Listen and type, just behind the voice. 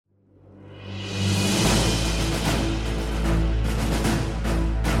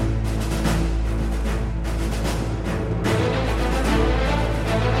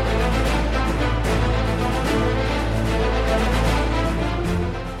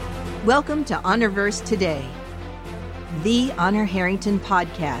Welcome to Honorverse Today, the Honor Harrington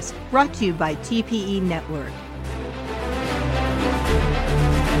podcast, brought to you by TPE Network.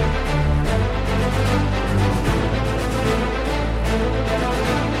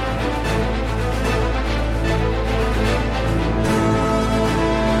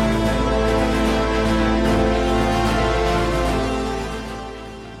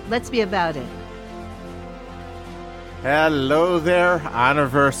 Let's be about it. Hello there,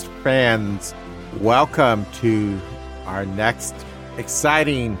 Honorverse fans. Welcome to our next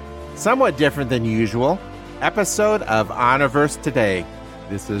exciting, somewhat different than usual, episode of Honorverse Today.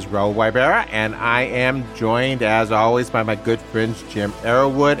 This is Raul and I am joined, as always, by my good friends Jim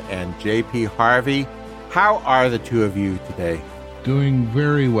Arrowwood and JP Harvey. How are the two of you today? Doing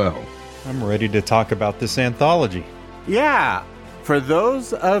very well. I'm ready to talk about this anthology. Yeah. For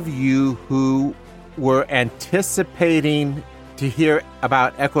those of you who were anticipating to hear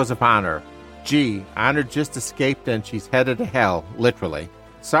about Echoes of Honor, gee, Honor just escaped and she's headed to hell, literally.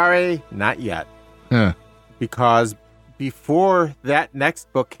 Sorry, not yet. Because before that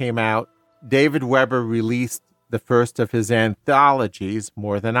next book came out, David Weber released the first of his anthologies,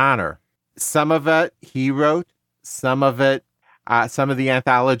 More Than Honor. Some of it he wrote, some of the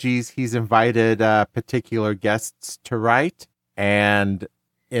anthologies he's invited particular guests to write. And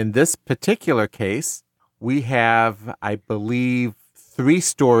in this particular case, we have, I believe, 3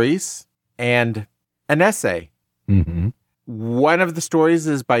 stories and an essay. Mm-hmm. One of the stories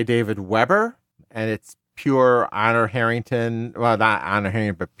is by David Weber, and it's pure Honor Harrington. Well, not Honor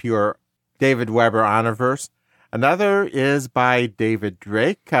Harrington, but pure David Weber Honorverse. Another is by David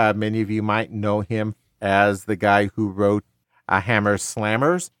Drake. Many of you might know him as the guy who wrote Hammer's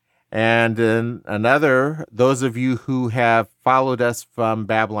Slammers. And then another, those of you who have followed us from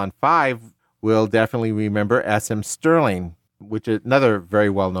Babylon 5 will definitely remember S.M. Sterling, which is another very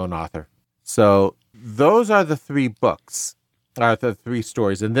well-known author. So those are the 3 books, the 3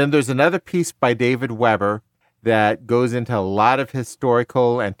 stories. And then there's another piece by David Weber that goes into a lot of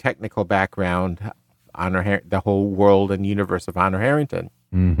historical and technical background, the whole world and universe of Honor Harrington.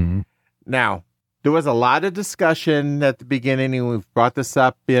 Mm-hmm. Now, there was a lot of discussion at the beginning, and we've brought this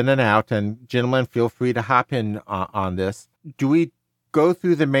up in and out, and gentlemen, feel free to hop in on this. Do we go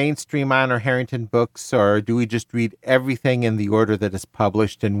through the mainstream Honor Harrington books, or do we just read everything in the order that is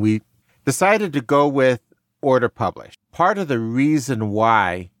published? And we decided to go with order published. Part of the reason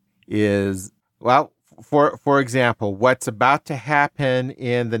why is, well, for example, what's about to happen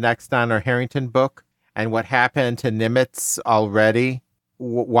in the next Honor Harrington book and what happened to Nimitz already,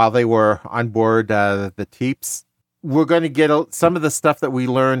 while they were on board the Teeps. We're going to get some of the stuff that we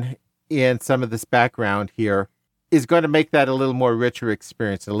learn in some of this background here is going to make that a little more richer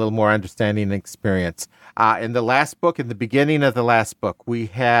experience, a little more understanding experience. In the last book, in the beginning of the last book, we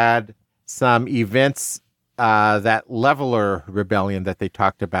had some events, that Leveler Rebellion that they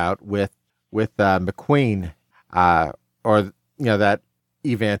talked about with McQueen, that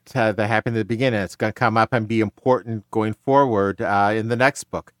event that happened at the beginning. It's going to come up and be important going forward in the next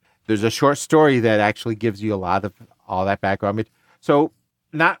book. There's a short story that actually gives you a lot of all that background. So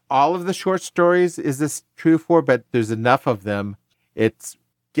not all of the short stories is this true for, but there's enough of them. It's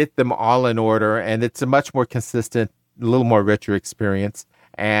get them all in order, and it's a much more consistent, a little more richer experience.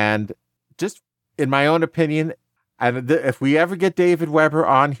 And just in my own opinion, if we ever get David Weber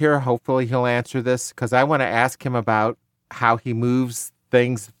on here, hopefully he'll answer this, because I want to ask him about how he moves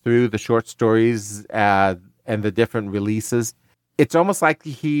things through the short stories and the different releases. It's almost like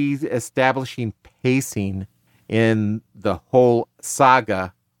he's establishing pacing in the whole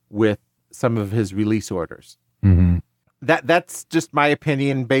saga with some of his release orders. Mm-hmm. That's just my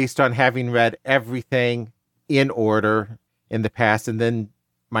opinion based on having read everything in order in the past. And then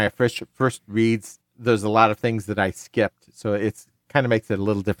my first reads, there's a lot of things that I skipped. So it's kind of makes it a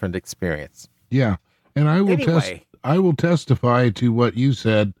little different experience. Yeah. And I will testify to what you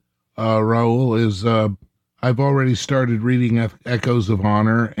said, Raul, is I've already started reading Echoes of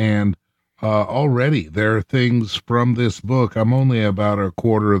Honor, and already there are things from this book. I'm only about a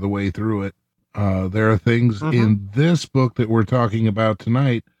quarter of the way through it. There are things in this book that we're talking about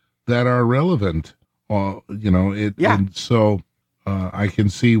tonight that are relevant. And so I can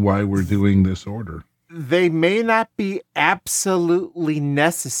see why we're doing this order. They may not be absolutely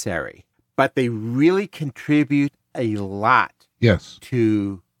necessary, but they really contribute a lot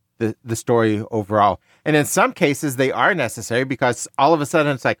to the story overall. And in some cases, they are necessary because all of a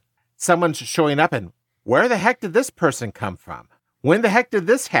sudden it's like someone's showing up and where the heck did this person come from? When the heck did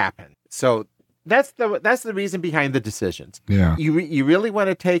this happen? So that's the reason behind the decisions. Yeah. You really want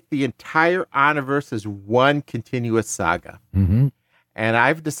to take the entire Honorverse as one continuous saga. Mm-hmm. And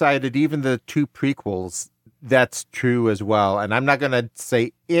I've decided even the 2 prequels, that's true as well. And I'm not going to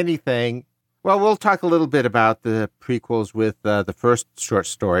say anything. Well, we'll talk a little bit about the prequels with the first short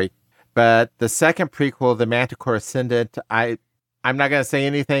story. But the second prequel, The Manticore Ascendant, I'm not going to say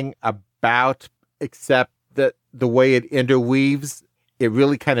anything about except that the way it interweaves, it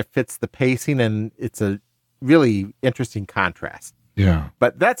really kind of fits the pacing, and it's a really interesting contrast. Yeah.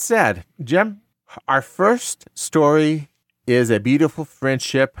 But that said, Jim, our first story is A Beautiful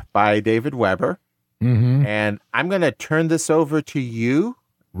Friendship by David Weber. Mm-hmm. And I'm going to turn this over to you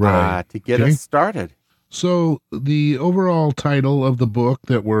to get us started. So the overall title of the book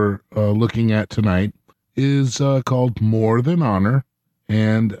that we're looking at tonight is called More Than Honor,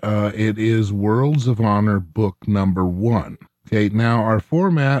 and it is Worlds of Honor book number 1. Okay, now our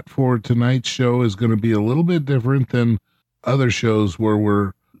format for tonight's show is going to be a little bit different than other shows where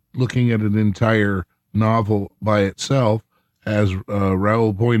we're looking at an entire novel by itself. As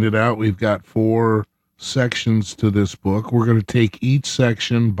Raul pointed out, we've got 4 sections to this book. We're going to take each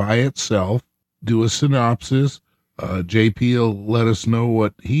section by itself, do a synopsis. JP will let us know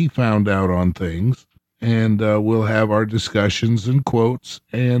what he found out on things, and we'll have our discussions and quotes,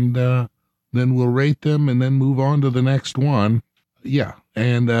 and then we'll rate them and then move on to the next one. Yeah,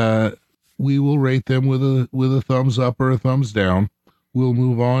 and we will rate them with a thumbs up or a thumbs down. We'll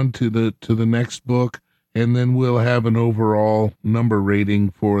move on to the next book, and then we'll have an overall number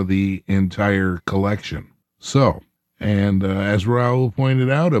rating for the entire collection. So, and as Raul pointed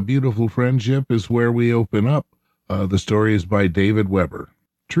out, A Beautiful Friendship is where we open up. The story is by David Weber.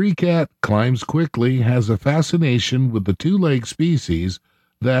 Treecat climbs quickly has a fascination with the 2-legged species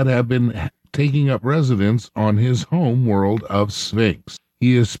that have been taking up residence on his home world of Sphinx.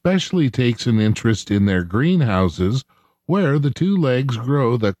 He especially takes an interest in their greenhouses, where the 2 legs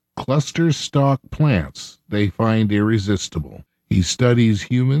grow the cluster stalk plants they find irresistible. He studies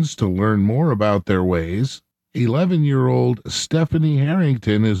humans to learn more about their ways. 11-year-old Stephanie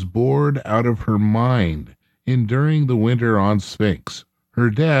Harrington is bored out of her mind enduring the winter on Sphinx. Her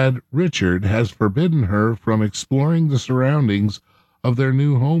dad, Richard, has forbidden her from exploring the surroundings of their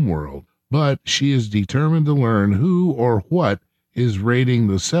new homeworld, but she is determined to learn who or what is raiding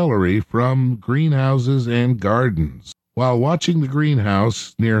the celery from greenhouses and gardens. While watching the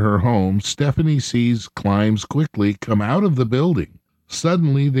greenhouse near her home, Stephanie sees Climbs quickly come out of the building.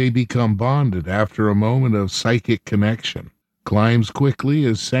 Suddenly, they become bonded after a moment of psychic connection. Climbs quickly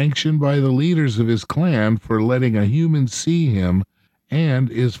is sanctioned by the leaders of his clan for letting a human see him and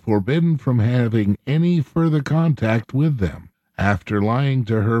is forbidden from having any further contact with them. After lying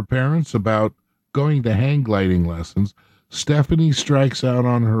to her parents about going to hang gliding lessons, Stephanie strikes out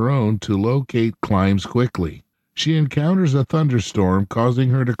on her own to locate Climbs quickly. She encounters a thunderstorm, causing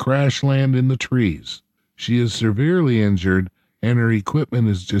her to crash land in the trees. She is severely injured, and her equipment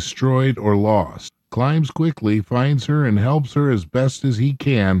is destroyed or lost. Climbs quickly finds her and helps her as best as he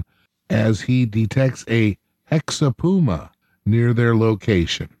can as he detects a hexapuma near their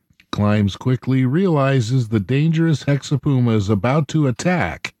location. Climbs quickly realizes the dangerous hexapuma is about to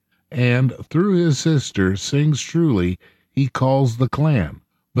attack, and through his sister, Sings Truly, he calls the clan.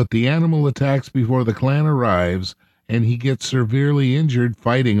 But the animal attacks before the clan arrives, and he gets severely injured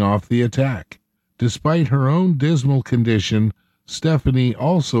fighting off the attack. Despite her own dismal condition, Stephanie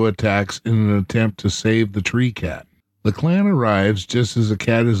also attacks in an attempt to save the tree cat. The clan arrives just as the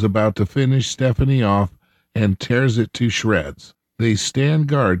cat is about to finish Stephanie off and tears it to shreds. They stand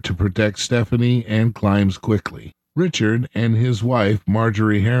guard to protect Stephanie and Climbs quickly. Richard and his wife,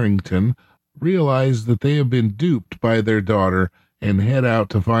 Marjorie Harrington, realize that they have been duped by their daughter and head out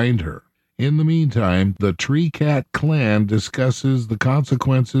to find her. In the meantime, the Treecat clan discusses the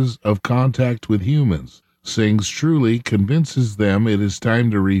consequences of contact with humans. Sings Truly convinces them it is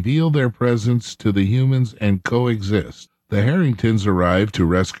time to reveal their presence to the humans and coexist. The Harringtons arrive to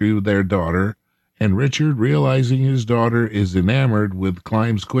rescue their daughter, and Richard, realizing his daughter is enamored with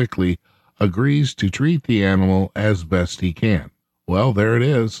Climbs quickly, agrees to treat the animal as best he can. Well, there it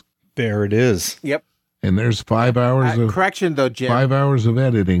is. There it is. Yep. And there's 5 hours of correction, though, Jim. 5 hours of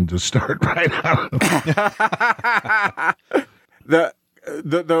editing to start right out. The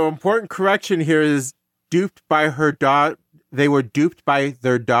important correction here is duped by her daughter. They were duped by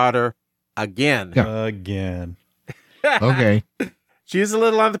their daughter again. Yeah. Again. Okay. She's a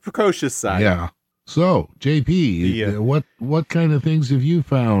little on the precocious side. Yeah. So, JP, what kind of things have you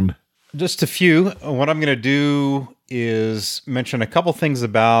found? Just a few. What I'm going to do is mention a couple things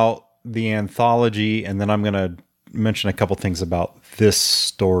about the anthology, and then I'm going to mention a couple things about this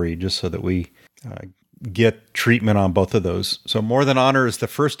story, just so that we get treatment on both of those. So More Than Honor is the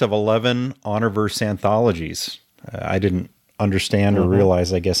first of 11 Honorverse anthologies. I didn't understand or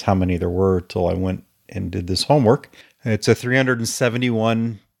realize, I guess, how many there were till I went and did this homework. It's a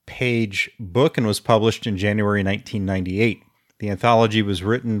 371-page book and was published in January 1998. The anthology was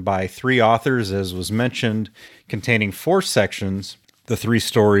written by 3 authors, as was mentioned, containing 4 sections. The 3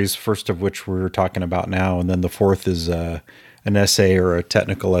 stories, first of which we're talking about now, and then the 4th is an essay or a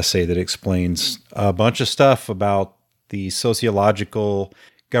technical essay that explains a bunch of stuff about the sociological,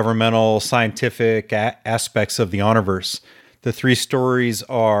 governmental, scientific aspects of the Honorverse. The 3 stories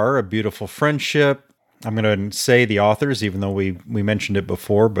are A Beautiful Friendship. I'm going to say the authors, even though we mentioned it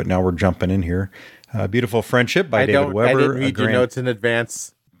before, but now we're jumping in here. Beautiful Friendship by David Weber. I didn't read your notes in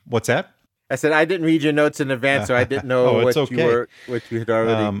advance. What's that? I said I didn't read your notes in advance, so I didn't know what you had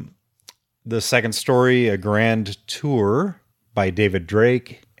already. The second story, A Grand Tour by David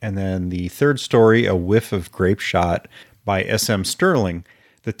Drake, and then the third story, A Whiff of Grapeshot by S.M. Sterling.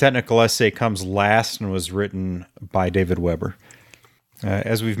 The technical essay comes last and was written by David Weber.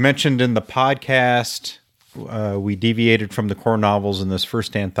 As we've mentioned in the podcast, we deviated from the core novels in this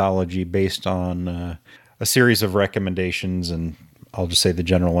first anthology based on a series of recommendations, and I'll just say the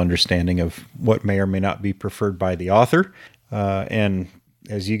general understanding of what may or may not be preferred by the author. And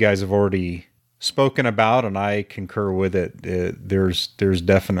as you guys have already spoken about, and I concur with it, there's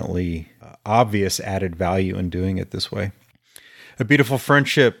definitely obvious added value in doing it this way. A Beautiful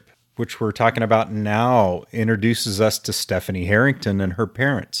Friendship, which we're talking about now, introduces us to Stephanie Harrington and her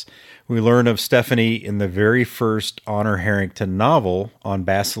parents. We learn of Stephanie in the very first Honor Harrington novel, On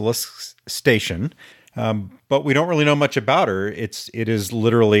Basilisk Station, but we don't really know much about her. It is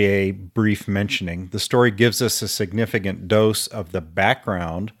literally a brief mentioning. The story gives us a significant dose of the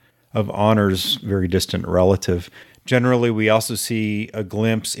background of Honor's very distant relative. Generally, we also see a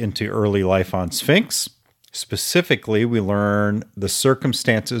glimpse into early life on Sphinx. Specifically, we learn the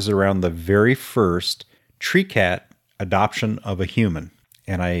circumstances around the very first treecat adoption of a human.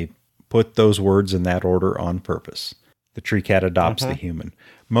 And I put those words in that order on purpose. The treecat adopts the human.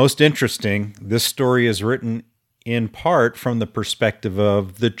 Most interesting, this story is written in part from the perspective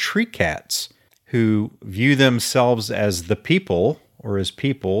of the treecats, who view themselves as the people, or as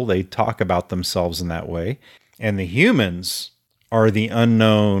people. They talk about themselves in that way. And the humans are the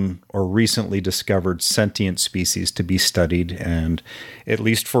unknown or recently discovered sentient species to be studied and, at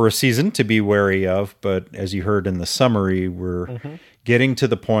least for a season, to be wary of. But as you heard in the summary, we're getting to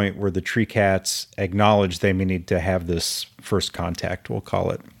the point where the treecats acknowledge they may need to have this first contact, we'll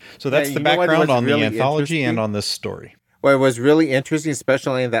call it. So that's the background on the anthology and on this story. Well, it was really interesting,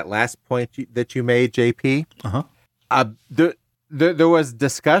 especially in that last point that you made, JP. There was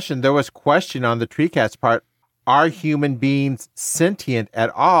discussion, there was question on the treecats' part. Are human beings sentient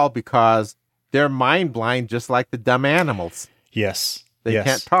at all? Because they're mind blind, just like the dumb animals. Yes. They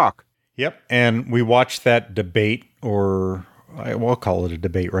can't talk. Yep. And we watched that debate, or we'll call it a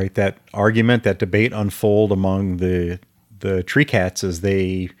debate, right? That argument, that debate unfold among the treecats as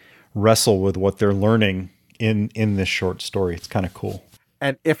they wrestle with what they're learning in this short story. It's kind of cool.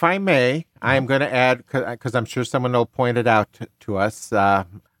 And if I may, I'm going to add, because I'm sure someone will point it out to us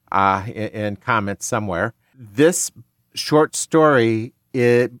in comments somewhere. This short story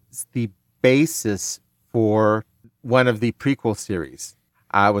is the basis for one of the prequel series,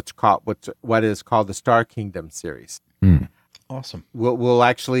 what is called the Star Kingdom series. Awesome. We'll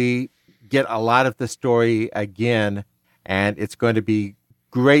actually get a lot of the story again, and it's going to be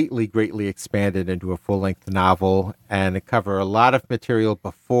greatly, greatly expanded into a full-length novel, and cover a lot of material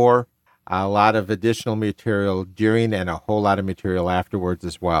before, a lot of additional material during, and a whole lot of material afterwards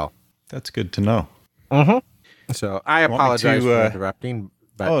as well. That's good to know. So I apologize for interrupting.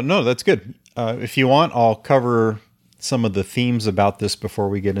 But oh, no, that's good. If you want, I'll cover some of the themes about this before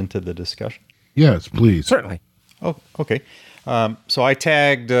we get into the discussion. Yes, please. Certainly. Oh, okay. So I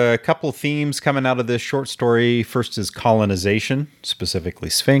tagged a couple of themes coming out of this short story. First is colonization, specifically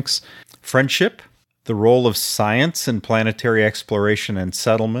Sphinx. Friendship, the role of science in planetary exploration and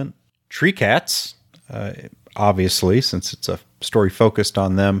settlement. Treecats, obviously, since it's a story focused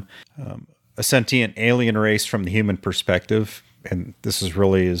on them. A sentient alien race from the human perspective. And this is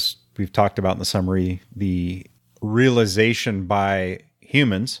really, as we've talked about in the summary, the realization by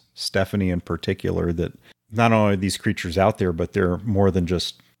humans, Stephanie in particular, that not only are these creatures out there, but they're more than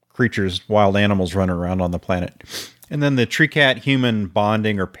just creatures, wild animals running around on the planet. And then the treecat-human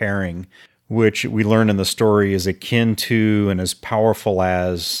bonding or pairing, which we learn in the story is akin to and as powerful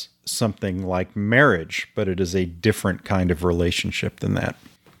as something like marriage, but it is a different kind of relationship than that.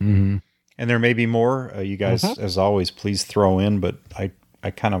 And there may be more. You guys, as always, please throw in, but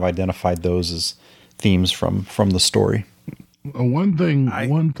I kind of identified those as themes from the story. One thing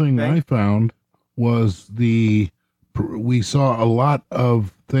I found was the we saw a lot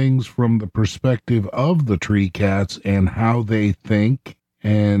of things from the perspective of the tree cats and how they think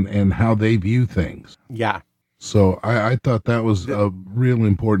and how they view things. Yeah. So I thought that was a real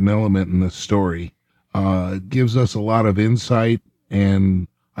important element in this story. It gives us a lot of insight, and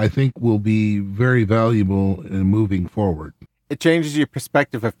I think will be very valuable in moving forward. It changes your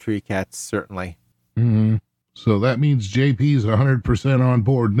perspective of tree cats, certainly. Mm-hmm. So that means JP's 100% on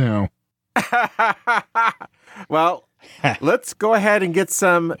board now. Well, let's go ahead and get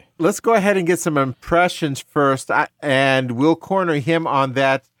some impressions first, and we'll corner him on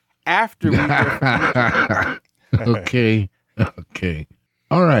that after we Okay.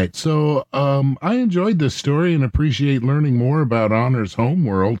 All right. So I enjoyed this story and appreciate learning more about Honor's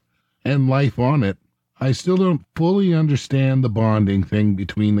homeworld and life on it. I still don't fully understand the bonding thing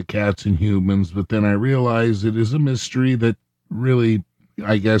between the cats and humans, but then I realize it is a mystery that really,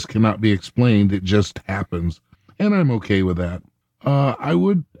 I guess, cannot be explained. It just happens. And I'm okay with that. I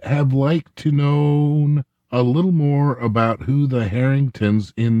would have liked to know a little more about who the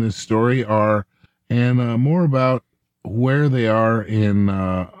Harringtons in this story are, and more about where they are in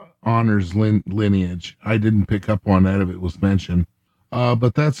Honor's lineage. I didn't pick up on that if it was mentioned.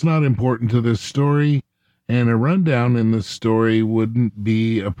 But that's not important to this story, and a rundown in this story wouldn't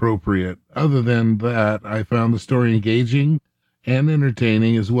be appropriate. Other than that, I found the story engaging and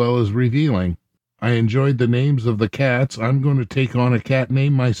entertaining as well as revealing. I enjoyed the names of the cats. I'm going to take on a cat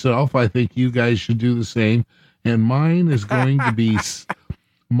name myself. I think you guys should do the same. And mine is going to be,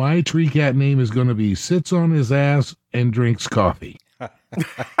 my tree cat name is going to be Sits on His Ass and Drinks Coffee.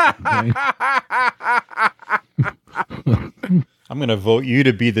 Okay? I'm going to vote you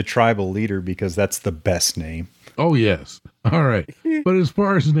to be the tribal leader because that's the best name. Oh, yes. All right. But as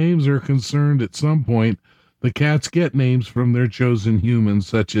far as names are concerned, at some point, the cats get names from their chosen humans,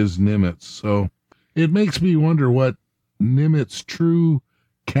 such as Nimitz. So it makes me wonder what Nimitz's true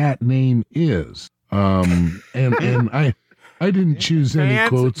cat name is. And I didn't choose any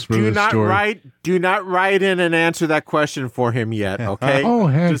quotes for this story. Do not write in and answer that question for him yet, okay? Oh,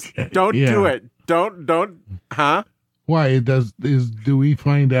 heck. Just don't do it. Don't, huh? Why? Do we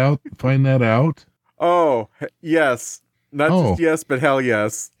find that out? Oh, yes. Not just yes, but hell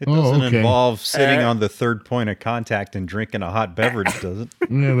yes. It doesn't involve sitting on the third point of contact and drinking a hot beverage, does it?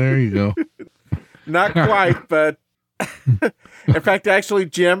 Yeah, there you go. Not quite, but in fact, actually,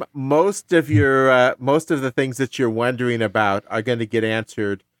 Jim, most of the things that you're wondering about are going to get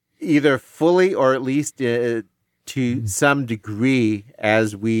answered either fully or at least to some degree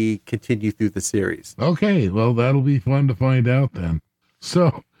as we continue through the series. Okay, well, that'll be fun to find out then.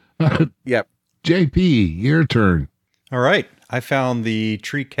 So, yep. JP, your turn. All right. I found the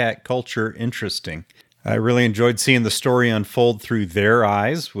tree cat culture interesting. I really enjoyed seeing the story unfold through their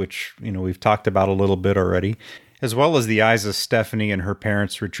eyes, which, we've talked about a little bit already, as well as the eyes of Stephanie and her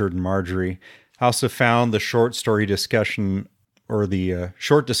parents, Richard and Marjorie. I also found the short story discussion, or the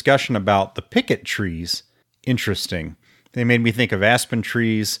short discussion about the picket trees, interesting. They made me think of aspen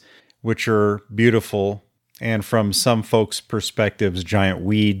trees, which are beautiful, and from some folks' perspectives, giant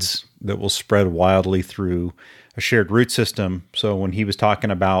weeds that will spread wildly through a shared root system. So when he was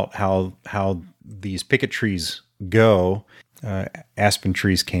talking about how these picket trees go, aspen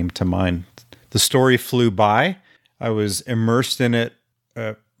trees came to mind. The story flew by. I was immersed in it,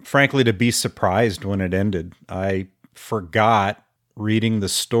 frankly, to be surprised when it ended. I forgot reading the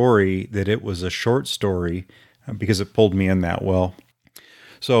story that it was a short story because it pulled me in that well.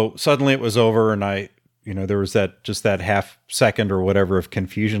 So suddenly it was over, and there was that half second or whatever of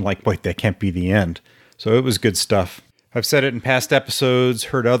confusion, like, wait, that can't be the end. So it was good stuff. I've said it in past episodes,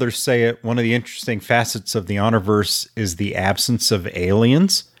 heard others say it. One of the interesting facets of the Honorverse is the absence of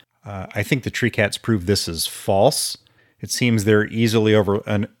aliens. I think the treecats prove this is false. It seems they're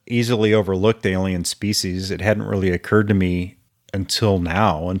an easily overlooked alien species. It hadn't really occurred to me until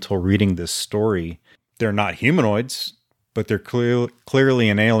reading this story. They're not humanoids, but they're clearly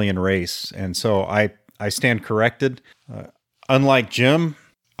an alien race. And so I stand corrected. Unlike Jim,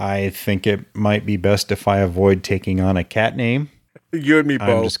 I think it might be best if I avoid taking on a cat name. You and me both.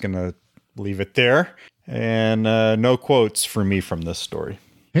 I'm just going to leave it there. And no quotes for me from this story.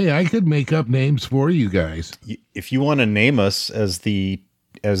 Hey, I could make up names for you guys. If you want to name us as the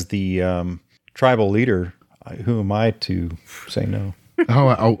tribal leader, who am I to say no?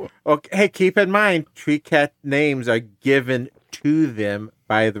 Okay. Hey, keep in mind, tree cat names are given to them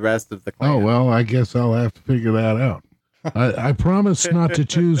by the rest of the clan. Oh, well, I guess I'll have to figure that out. I promise not to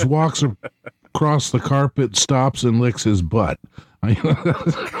choose walks across the carpet, stops, and licks his butt.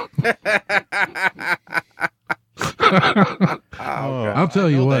 I'll tell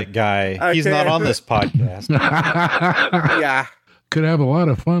you what. That guy. Okay. He's not on this podcast. Yeah. Could have a lot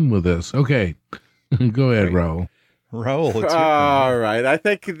of fun with this. Okay. Go ahead, Raul. Raul, it's your turn. All right. I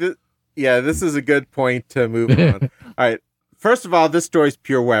think, this is a good point to move on. All right. First of all, this story's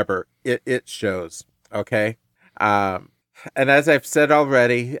pure Weber. It shows. Okay. And as I've said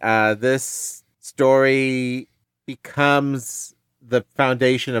already, this story becomes the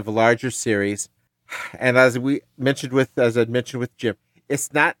foundation of a larger series. And as I mentioned with Jim,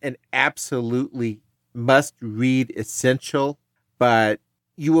 it's not an absolutely must-read essential, but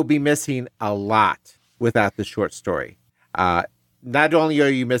you will be missing a lot without the short story. Not only are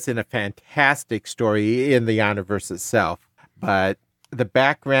you missing a fantastic story in the Honorverse itself, but the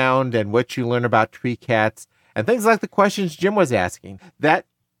background and what you learn about treecats and things like the questions Jim was asking, that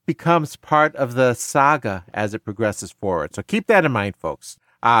becomes part of the saga as it progresses forward. So keep that in mind, folks.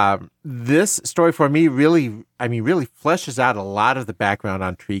 This story for me really fleshes out a lot of the background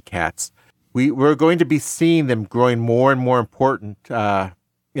on treecats. We're going to be seeing them growing more and more important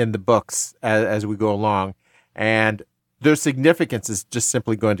in the books as we go along. And their significance is just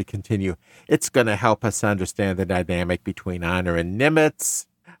simply going to continue. It's going to help us understand the dynamic between Honor and Nimitz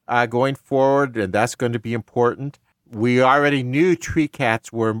going forward, and that's going to be important. We already knew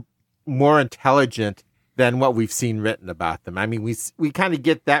treecats were more intelligent than what we've seen written about them. I mean, we kind of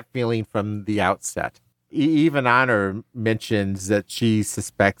get that feeling from the outset. Even Honor mentions that she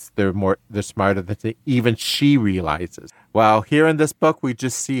suspects they're smarter than even she realizes. Well, here in this book, we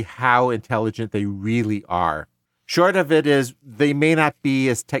just see how intelligent they really are. Short of it is they may not be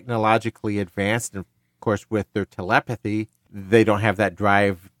as technologically advanced. And of course, with their telepathy, they don't have that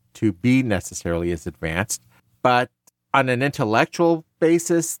drive to be necessarily as advanced. But on an intellectual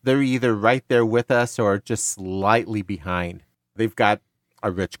basis, they're either right there with us or just slightly behind. They've got a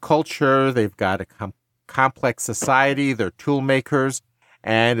rich culture. They've got a complex society. They're tool makers.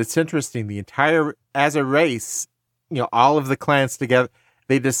 And it's interesting, as a race, all of the clans together,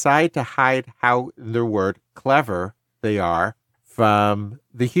 they decide to hide how, in their word, clever they are from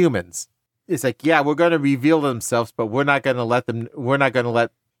the humans. It's like, yeah, we're going to reveal themselves, but we're not going to let the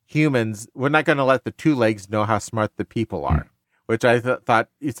two legs know how smart the people are. Which I thought,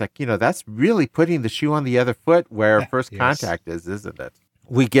 it's like, that's really putting the shoe on the other foot where first contact is, isn't it?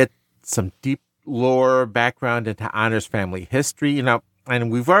 We get some deep lore background into Honor's family history,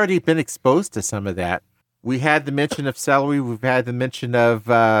 and we've already been exposed to some of that. We had the mention of Celery. We've had the mention of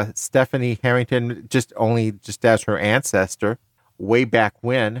Stephanie Harrington, just as her ancestor, way back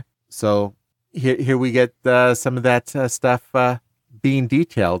when. So here we get some of that stuff being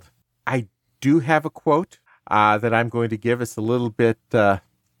detailed. I do have a quote that I'm going to give. It's a little bit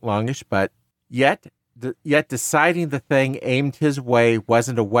longish, but yet deciding the thing aimed his way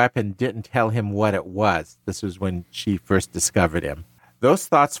wasn't a weapon didn't tell him what it was. This was when she first discovered him. Those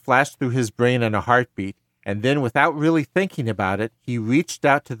thoughts flashed through his brain in a heartbeat, and then without really thinking about it, he reached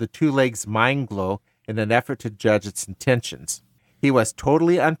out to the two legs' mind glow in an effort to judge its intentions. He was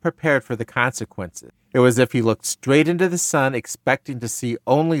totally unprepared for the consequences. It was as if he looked straight into the sun, expecting to see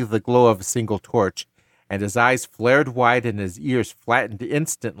only the glow of a single torch, and his eyes flared wide and his ears flattened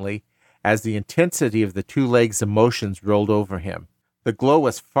instantly as the intensity of the two legs' emotions rolled over him. The glow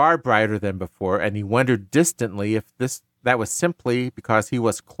was far brighter than before, and he wondered distantly if that was simply because he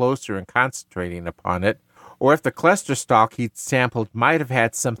was closer and concentrating upon it, or if the cluster stalk he'd sampled might have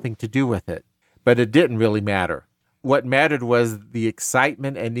had something to do with it. But it didn't really matter. What mattered was the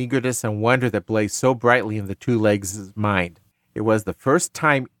excitement and eagerness and wonder that blazed so brightly in the two legs' mind. It was the first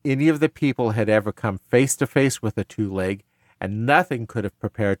time any of the people had ever come face to face with a two-leg, and nothing could have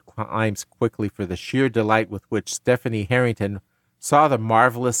prepared Climbs quickly for the sheer delight with which Stephanie Harrington saw the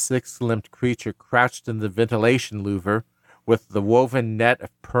marvelous six-limbed creature crouched in the ventilation louver with the woven net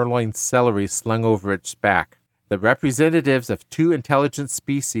of purloined celery slung over its back. The representatives of two intelligent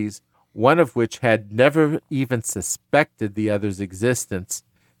species, one of which had never even suspected the other's existence,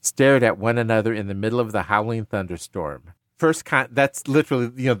 stared at one another in the middle of the howling thunderstorm. That's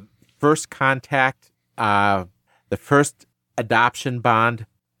literally, first contact, the first adoption bond.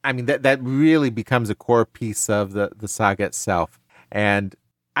 I mean, that really becomes a core piece of the saga itself. And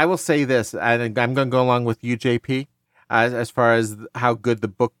I will say this, and I'm going to go along with you, JP, as far as how good the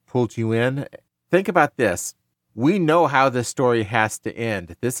book pulled you in. Think about this. We know how this story has to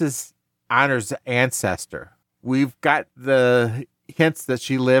end. This is Honor's ancestor. We've got the hints that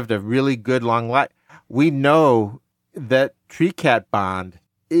she lived a really good long life. We know that treecat bond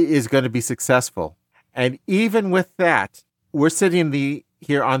is going to be successful. And even with that, we're sitting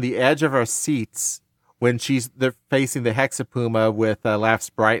here on the edge of our seats when they're facing the hexapuma with Laughs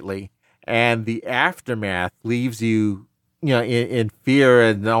Brightly. And the aftermath leaves you in fear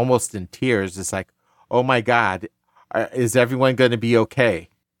and almost in tears. It's like, oh my God, is everyone going to be okay?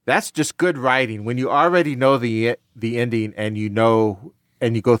 That's just good writing when you already know the ending and you go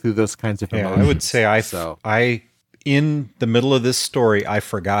through those kinds of emotions. I would say I in the middle of this story, I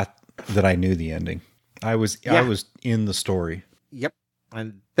forgot that I knew the ending. I was in the story. Yep.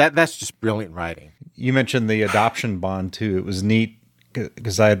 And that's just brilliant writing. You mentioned the adoption bond too. It was neat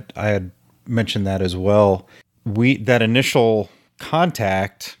because I had mentioned that as well. That initial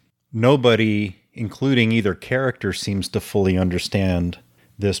contact, nobody, including either character, seems to fully understand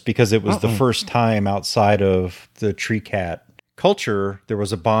this because it was the first time outside of the treecat culture there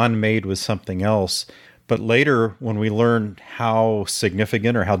was a bond made with something else. But later, when we learn how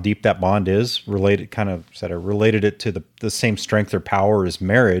significant or how deep that bond is, related it to the same strength or power as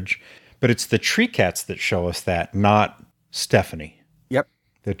marriage. But it's the treecats that show us that, not Stephanie. Yep.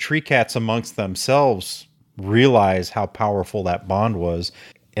 The treecats amongst themselves realize how powerful that bond was,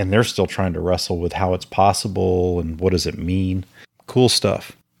 and they're still trying to wrestle with how it's possible and what does it mean. Cool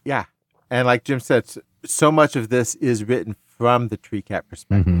stuff. Yeah. And like Jim said, so much of this is written from the treecat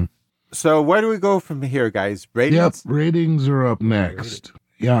perspective. Mm-hmm. So where do we go from here, guys? Ratings? Yep, ratings are up next.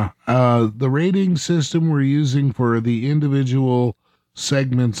 Yeah. The rating system we're using for the individual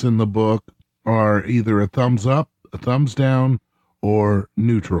segments in the book are either a thumbs up, a thumbs down, or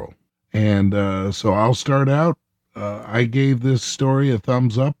neutral. And so I'll start out. I gave this story a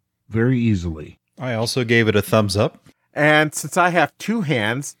thumbs up very easily. I also gave it a thumbs up. And since I have two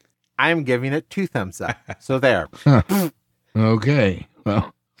hands, I'm giving it 2 thumbs up. So there. Okay.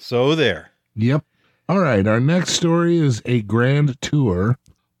 Well. So there. Yep. All right. Our next story is A Grand Tour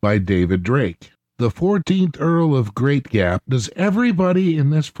by David Drake. The 14th Earl of Great Gap. Does everybody in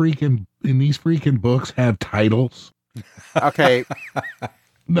these freaking books have titles? Okay.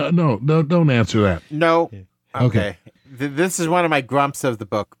 No, don't answer that. No. Okay. This is one of my grumps of the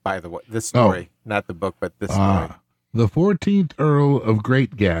book, by the way. This story. Not the book, but this story. The 14th Earl of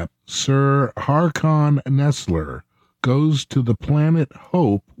Great Gap, Sir Harkon Nestler, goes to the planet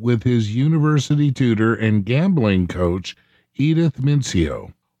Hope with his university tutor and gambling coach, Edith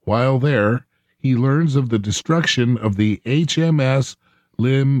Mincio. While there, he learns of the destruction of the HMS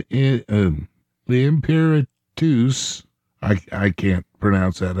L'Imperatrice, I can't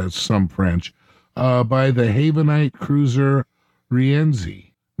pronounce that, that's some French, by the Havenite cruiser Rienzi.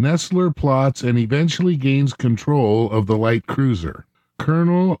 Nestler plots and eventually gains control of the light cruiser.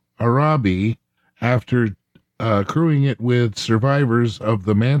 Colonel Arabi, after crewing it with survivors of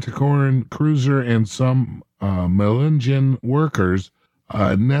the Manticoran cruiser and some Melangian workers,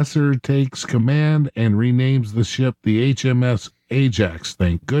 Nestler takes command and renames the ship the HMS Ajax.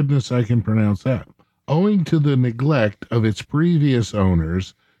 Thank goodness I can pronounce that. Owing to the neglect of its previous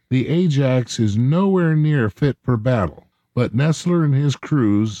owners, the Ajax is nowhere near fit for battle, but Nestler and his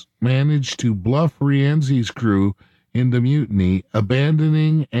crews manage to bluff Rienzi's crew into mutiny,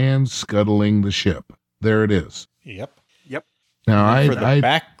 abandoning and scuttling the ship. There it is. Yep. Now, for the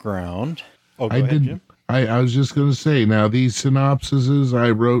background. Oh, go ahead, Jim. I was just going to say, now these synopsises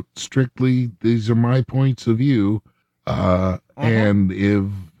I wrote strictly, these are my points of view. And if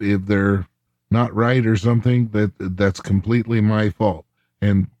they're not right or something, that's completely my fault.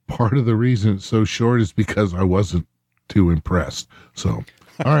 And part of the reason it's so short is because I wasn't too impressed. So,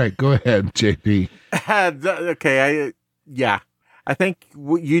 all right, go ahead, JP. Okay, I think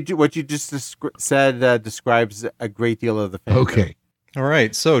what you just said describes a great deal of the fandom. Okay. All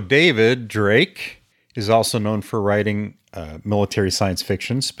right. So David Drake is also known for writing military science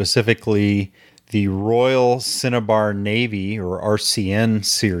fiction, specifically the Royal Cinnabar Navy, or RCN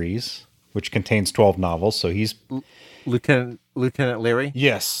series, which contains 12 novels. So he's Lieutenant Leary?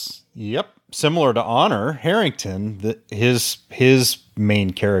 Yes. Yep. Similar to Honor Harrington, his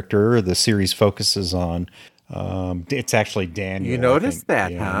main character, the series focuses on. It's actually Daniel. You noticed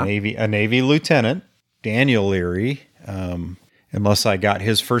that, huh? A Navy lieutenant, Daniel Leary, unless I got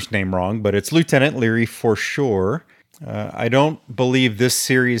his first name wrong, but it's Lieutenant Leary for sure. I don't believe this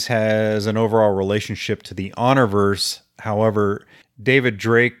series has an overall relationship to the Honorverse. However, David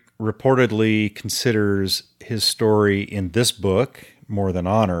Drake reportedly considers his story in this book, more than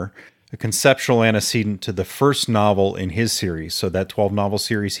Honor, a conceptual antecedent to the first novel in his series. So that 12-novel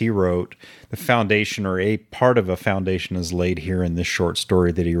series he wrote, the foundation, or a part of a foundation, is laid here in this short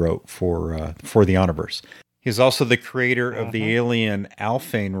story that he wrote for the Honorverse. He's also the creator of the alien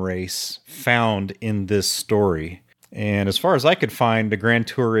Alphane race found in this story. And as far as I could find, the Grand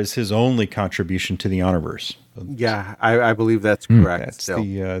Tour is his only contribution to the Honorverse. Yeah, I believe that's correct.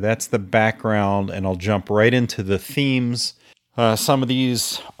 That's the background, and I'll jump right into the themes. Some of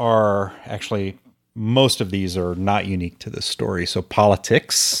these are actually most of these are not unique to this story. So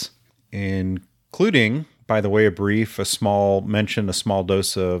politics, including, by the way, a small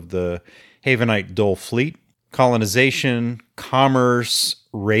dose of the Havenite Dole fleet. Colonization, commerce,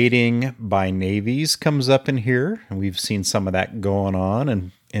 raiding by navies comes up in here. And we've seen some of that going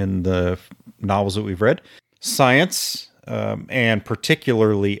on in the novels that we've read. Science, and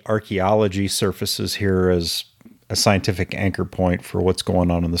particularly archaeology, surfaces here as a scientific anchor point for what's going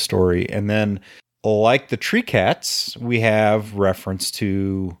on in the story. And then, like the treecats, we have reference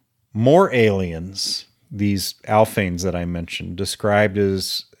to more aliens, these Alphanes that I mentioned, described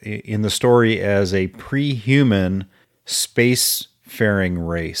as in the story as a pre-human spacefaring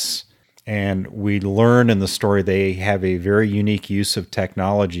race. And we learn in the story they have a very unique use of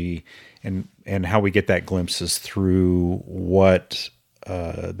technology, and how we get that glimpse is through what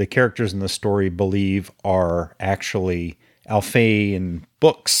the characters in the story believe are actually Alphane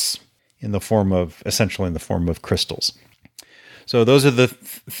books essentially in the form of crystals. So those are the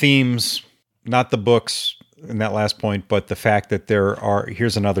themes, not the books in that last point, but the fact that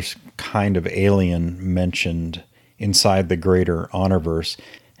here's another kind of alien mentioned inside the greater Honorverse.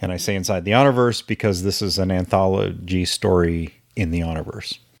 And I say inside the Honorverse because this is an anthology story in the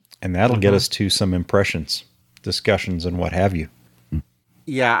Honorverse. And that'll get us to some impressions, discussions, and what have you.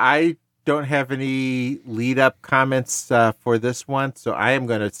 Yeah, I don't have any lead-up comments for this one, so I am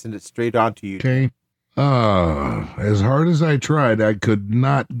going to send it straight on to you. Okay. As hard as I tried, I could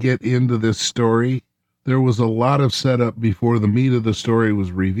not get into this story. There was a lot of setup before the meat of the story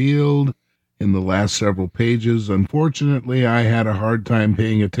was revealed in the last several pages. Unfortunately, I had a hard time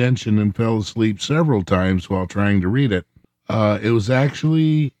paying attention and fell asleep several times while trying to read it. It was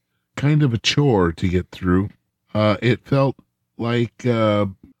actually kind of a chore to get through. It felt like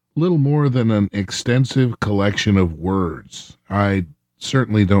little more than an extensive collection of words. I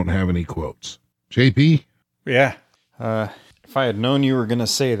certainly don't have any quotes. JP? Yeah. If I had known you were going to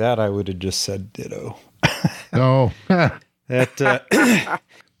say that, I would have just said ditto. Oh.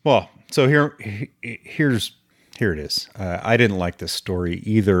 Well, so here it is. I didn't like this story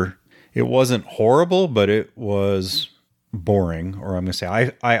either. It wasn't horrible, but it was boring, or I'm going to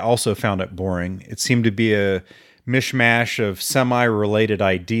say I also found it boring. It seemed to be a mishmash of semi-related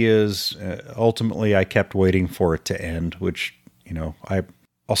ideas. Ultimately, I kept waiting for it to end, which,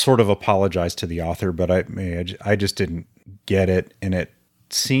 I'll sort of apologize to the author, but I just didn't get it, and it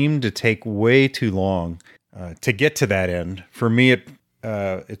seemed to take way too long to get to that end. For me,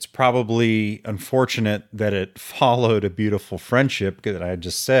 it's probably unfortunate that it followed a beautiful friendship that I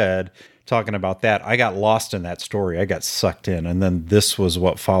just said. Talking about that, I got lost in that story. I got sucked in, and then this was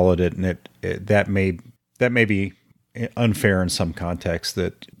what followed it, and that may be unfair in some context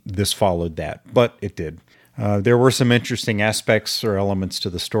that this followed that, but it did. There were some interesting aspects or elements to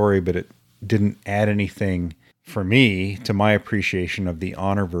the story, but it didn't add anything for me to my appreciation of the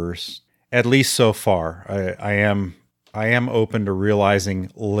Honorverse, at least so far. I am open to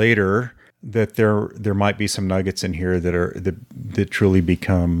realizing later that there might be some nuggets in here that truly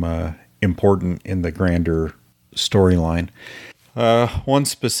become important in the grander storyline. One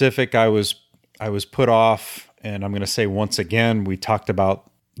specific I was put off, and I'm going to say once again, we talked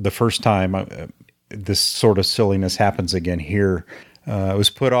about the first time this sort of silliness happens again here. I was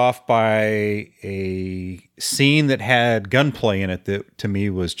put off by a scene that had gunplay in it that to me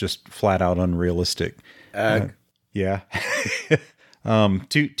was just flat out unrealistic. Yeah.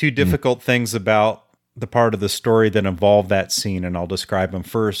 Two difficult things about the part of the story that involve that scene, and I'll describe them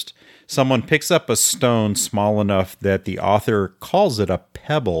first. Someone picks up a stone small enough that the author calls it a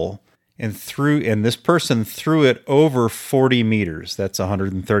pebble, and this person threw it over 40 meters. That's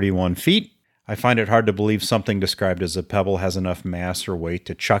 131 feet. I find it hard to believe something described as a pebble has enough mass or weight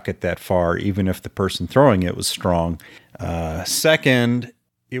to chuck it that far, even if the person throwing it was strong. Second,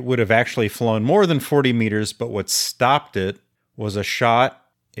 it would have actually flown more than 40 meters, but what stopped it was a shot.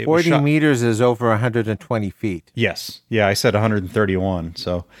 40 meters is over 120 feet. Yes. Yeah, I said 131.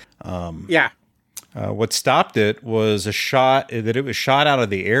 So, yeah. What stopped it was a shot that it was shot out of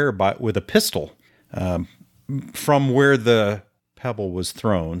the air with a pistol from where the pebble was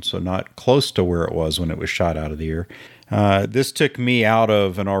thrown, so not close to where it was when it was shot out of the air. This took me out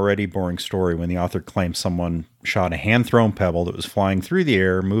of an already boring story when the author claimed someone shot a hand-thrown pebble that was flying through the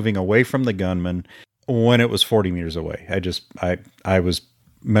air, moving away from the gunman when it was 40 meters away. I was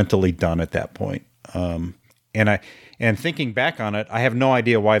mentally done at that point. And thinking back on it, I have no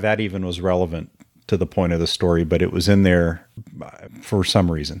idea why that even was relevant to the point of the story, but it was in there for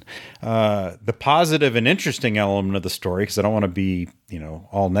some reason. The positive and interesting element of the story, because I don't want to be,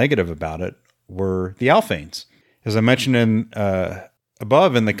 all negative about it, were the Alphanes. As I mentioned in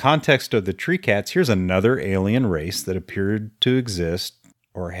above, in the context of the treecats, here's another alien race that appeared to exist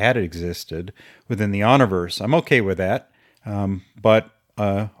or had existed within the Honorverse. I'm okay with that. But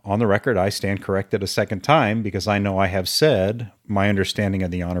on the record, I stand corrected a second time because I know I have said my understanding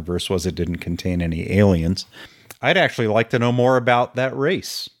of the Honorverse was it didn't contain any aliens. I'd actually like to know more about that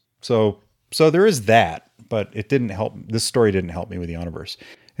race. So there is that, but it didn't help. This story didn't help me with the Honorverse.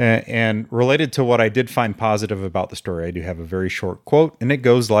 And related to what I did find positive about the story, I do have a very short quote, and it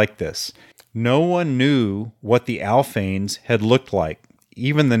goes like this. No one knew what the Alphanes had looked like.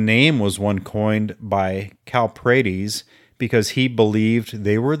 Even the name was one coined by Calprates because he believed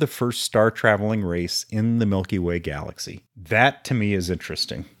they were the first star-traveling race in the Milky Way galaxy. That, to me, is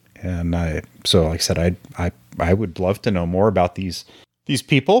interesting. And so, like I said, I would love to know more about these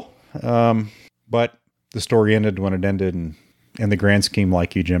people. But the story ended when it ended, and in the grand scheme,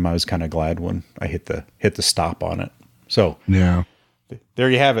 like you, Jim, I was kind of glad when I hit the stop on it. So yeah, there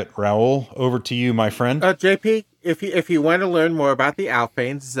you have it, Raul. Over to you, my friend. JP, if you want to learn more about the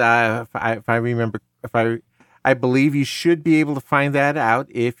Alphanes, I believe you should be able to find that out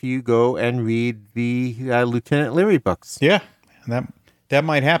if you go and read the Lieutenant Leary books. Yeah, that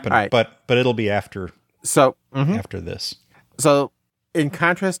might happen, right. but it'll be after. So after this. So, in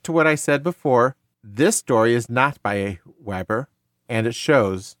contrast to what I said before, this story is not by Weber, and it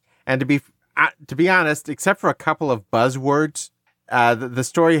shows. And to be honest, except for a couple of buzzwords, the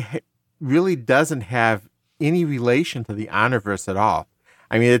story really doesn't have any relation to the Honorverse at all.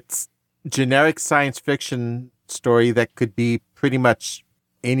 I mean, it's generic science fiction story that could be pretty much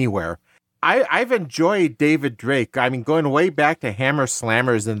anywhere. I've enjoyed David Drake. I mean, going way back to Hammer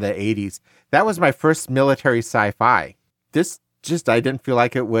Slammers in the 80s, that was my first military sci-fi. I didn't feel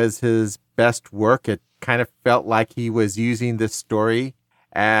like it was his best work. It kind of felt like he was using this story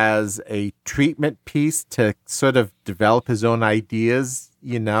as a treatment piece to sort of develop his own ideas,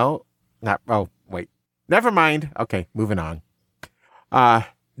 you know? Never mind. Okay, moving on.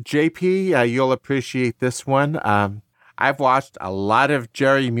 JP, you'll appreciate this one. I've watched a lot of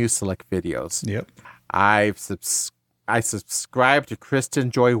Jerry Muselik videos. Yep. I subscribed to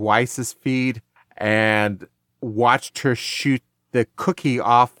Kristen Joy Weiss's feed and watched her shoot the cookie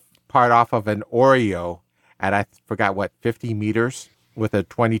part off of an Oreo at, I forgot what, 50 meters with a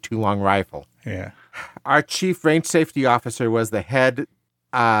 22 long rifle. Yeah. Our chief range safety officer was the head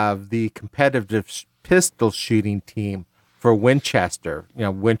of the competitive pistol shooting team for Winchester. You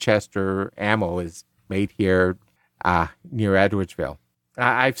know, Winchester ammo is made here near Edwardsville.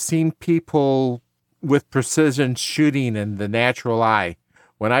 I've seen people with precision shooting in the natural eye.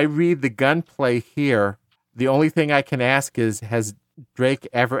 When I read the gunplay here, the only thing I can ask is, has Drake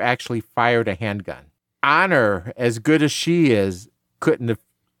ever actually fired a handgun? Honor, as good as she is, could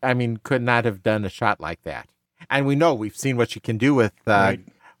not have done a shot like that. And we've seen what she can do with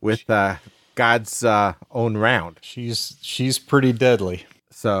God's own round. She's pretty deadly.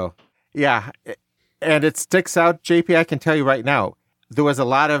 So, yeah, and it sticks out, JP. I can tell you right now, there was a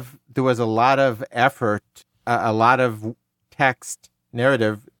lot of effort, a lot of text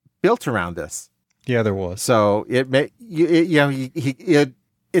narrative built around this. Yeah, there was. So it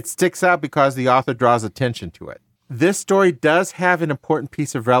sticks out because the author draws attention to it. This story does have an important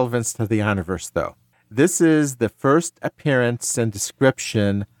piece of relevance to the Honorverse, though. This is the first appearance and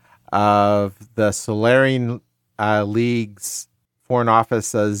description of the Solarian League's Foreign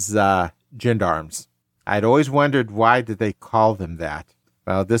Office as gendarmes. I'd always wondered, why did they call them that?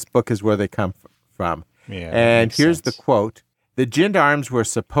 Well, this book is where they come from. Yeah, and here's the quote. The gendarmes were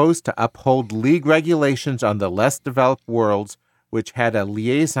supposed to uphold League regulations on the less developed worlds, which had a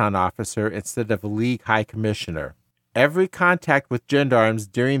liaison officer instead of a League High Commissioner. Every contact with gendarmes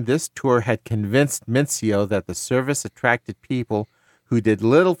during this tour had convinced Mincio that the service attracted people who did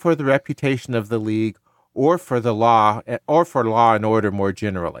little for the reputation of the League or for law and order more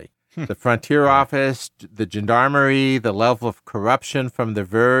generally. The Frontier Office, the Gendarmerie, the level of corruption from the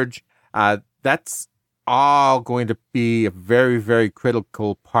Verge, that's all going to be a very, very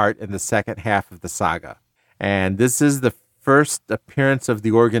critical part in the second half of the saga. And this is the first appearance of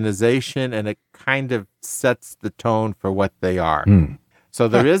the organization, and it kind of sets the tone for what they are. So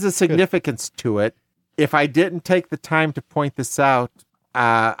there is a significance to it. If I didn't take the time to point this out,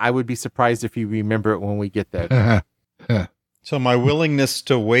 I would be surprised if you remember it when we get there. So my willingness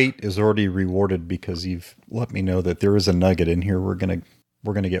to wait is already rewarded because you've let me know that there is a nugget in here we're gonna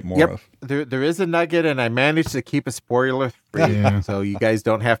get more of. There is a nugget, and I managed to keep a spoiler free, so you guys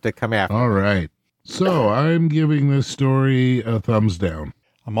don't have to come after. All right. So I'm giving this story a thumbs down.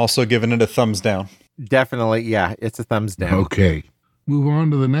 I'm also giving it a thumbs down. Definitely, yeah, it's a thumbs down. Okay. Move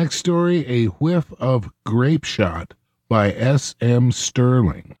on to the next story, A Whiff of Grapeshot by S.M.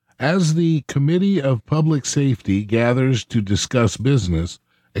 Sterling. As the Committee of Public Safety gathers to discuss business,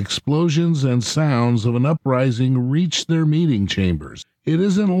 explosions and sounds of an uprising reach their meeting chambers. It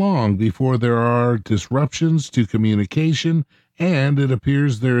isn't long before there are disruptions to communication, and it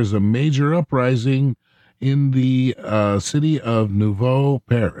appears there is a major uprising in the city of Nouveau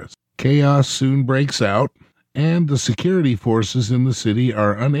Paris. Chaos soon breaks out, and the security forces in the city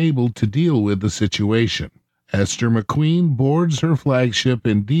are unable to deal with the situation. Esther McQueen boards her flagship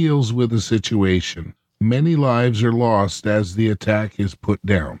and deals with the situation. Many lives are lost as the attack is put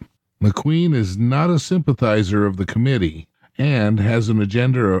down. McQueen is not a sympathizer of the committee and has an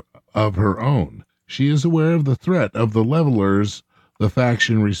agenda of her own. She is aware of the threat of the Levelers, the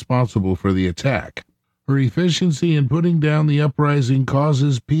faction responsible for the attack. Her efficiency in putting down the uprising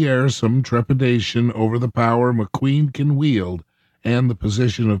causes Pierre some trepidation over the power McQueen can wield and the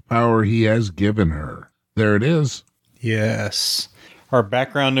position of power he has given her. There it is. Yes. Our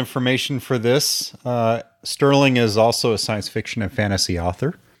background information for this, Sterling is also a science fiction and fantasy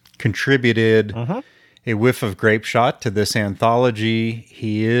author, contributed a Whiff of Grapeshot to this anthology.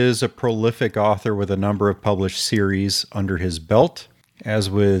 He is a prolific author with a number of published series under his belt. As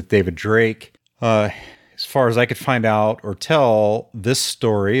with David Drake, as far as I could find out or tell, this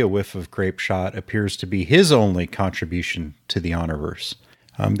story, A Whiff of Grapeshot, appears to be his only contribution to the Honorverse.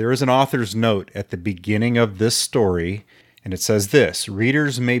 There is an author's note at the beginning of this story, and it says this: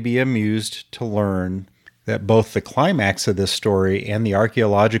 readers may be amused to learn that both the climax of this story and the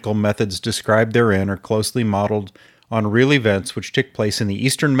archaeological methods described therein are closely modeled on real events which took place in the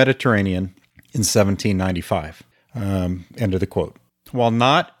Eastern Mediterranean in 1795. End of the quote. While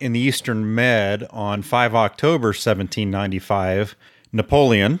not in the Eastern Med, on 5 October 1795,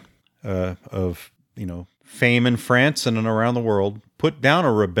 Napoleon, of fame in France and around the world, put down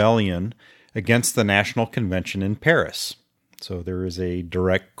a rebellion against the National Convention in Paris. So there is a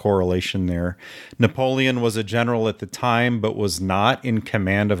direct correlation there. Napoleon was a general at the time, but was not in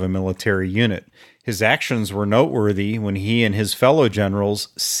command of a military unit. His actions were noteworthy when he and his fellow generals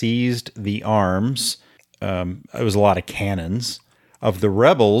seized the arms, it was a lot of cannons, of the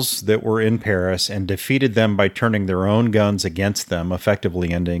rebels that were in Paris and defeated them by turning their own guns against them,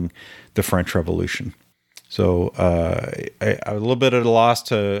 effectively ending the French Revolution. So I'm a little bit at a loss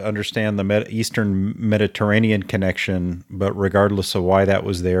to understand the Eastern Mediterranean connection, but regardless of why that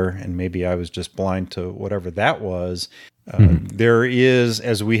was there, and maybe I was just blind to whatever that was, there is,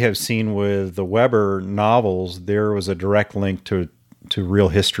 as we have seen with the Weber novels, there was a direct link to real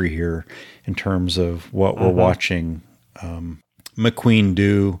history here in terms of what we're watching McQueen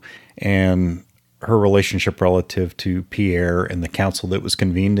do and her relationship relative to Pierre and the council that was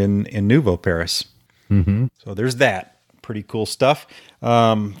convened in Nouveau Paris. So there's that. Pretty cool stuff.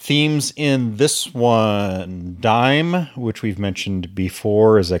 Themes in this one: Dime, which we've mentioned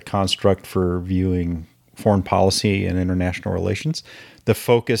before as a construct for viewing foreign policy and international relations. The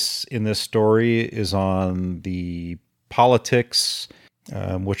focus in this story is on the politics,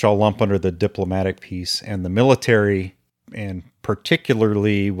 which I'll lump under the diplomatic piece, and the military, and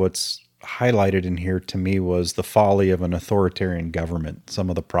particularly what's highlighted in here to me was the folly of an authoritarian government, some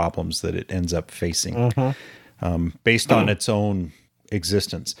of the problems that it ends up facing based on its own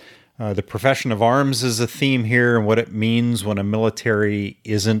existence. The profession of arms is a theme here, and what it means when a military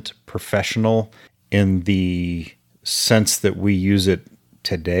isn't professional in the sense that we use it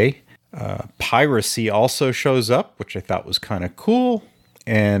today. Piracy also shows up, which I thought was kind of cool,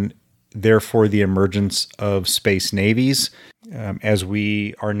 and therefore the emergence of space navies, as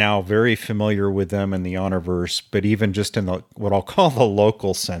we are now very familiar with them in the Honorverse, but even just in the what I'll call the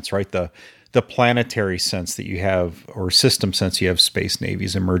local sense, right? The planetary sense that you have, or system sense, you have space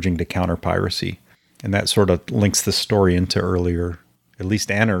navies emerging to counter piracy. And that sort of links the story into earlier, at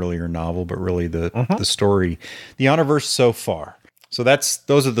least an earlier novel, but really the story, the Honorverse so far. So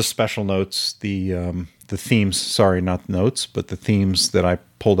those are the special notes, the themes, sorry, not notes, but the themes that I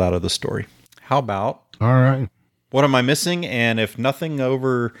pulled out of the story. How about? All right. What am I missing? And if nothing,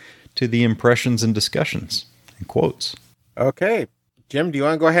 over to the impressions and discussions and quotes. Okay. Jim, do you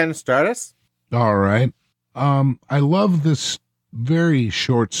want to go ahead and start us? All right. I love this very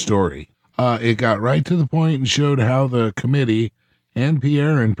short story. It got right to the point and showed how the committee, and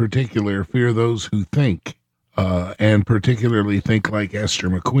Pierre in particular, fear those who think, and particularly think like Esther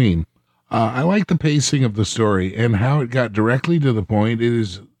McQueen. I like the pacing of the story and how it got directly to the point. It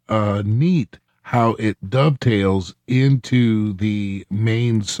is neat how it dovetails into the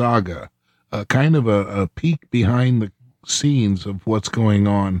main saga, kind of a peek behind the scenes of what's going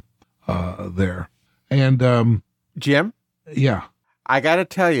on there. And Jim? Yeah. I got to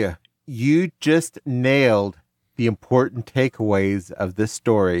tell you, you just nailed the important takeaways of this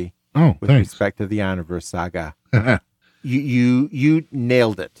story with respect to the Honorverse saga. You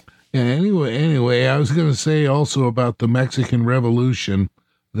nailed it. Yeah, anyway, I was going to say also about the Mexican Revolution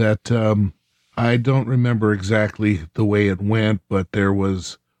that I don't remember exactly the way it went, but there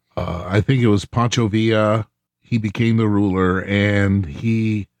was, I think it was Pancho Villa. He became the ruler, and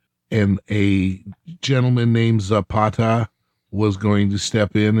a gentleman named Zapata was going to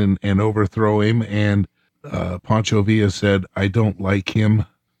step in and overthrow him, and Pancho Villa said, "I don't like him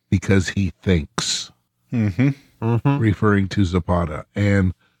because he thinks," referring to Zapata.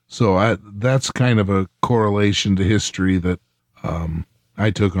 And so that's kind of a correlation to history that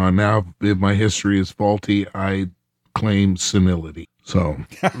I took on. Now, if my history is faulty, I claim senility. So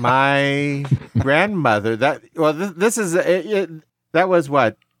my grandmother, that was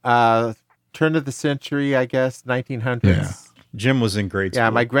what, turn of the century, I guess, 1900s. Yeah. Jim was in grade school. Yeah,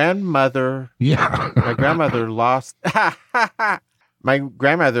 my grandmother lost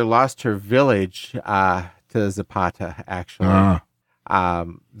her village to Zapata, actually.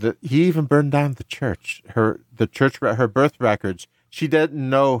 He even burned down the church. Her birth records. She didn't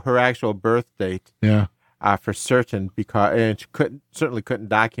know her actual birth date. Yeah. For certain, and she certainly couldn't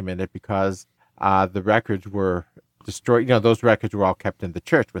document it because the records were destroyed. Those records were all kept in the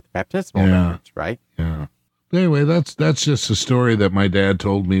church with baptismal records, right? Yeah. Anyway, that's just a story that my dad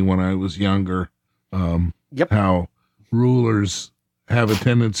told me when I was younger. How rulers have a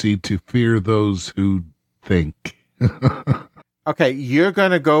tendency to fear those who think. Okay, you're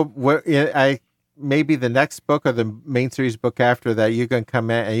going to go. Maybe the next book or the main series book after that, you're going to come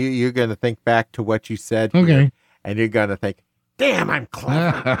in and you're going to think back to what you said. Okay. Here, and you're going to think, damn, I'm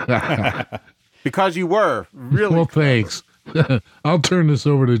clever. Because you were really well, thanks. I'll turn this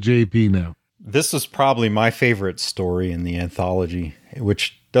over to JP now. This is probably my favorite story in the anthology,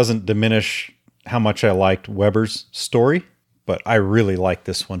 which doesn't diminish how much I liked Weber's story, but I really like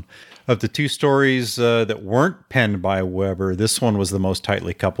this one. Of the two stories that weren't penned by Weber, this one was the most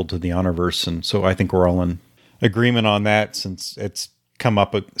tightly coupled to the Honorverse, and so I think we're all in agreement on that since it's come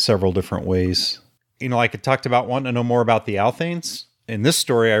up several different ways. Like I talked about wanting to know more about the Althanes. In this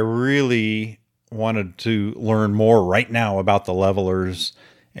story, I really wanted to learn more right now about the Levelers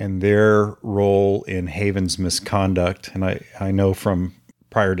and their role in Haven's misconduct, and I know from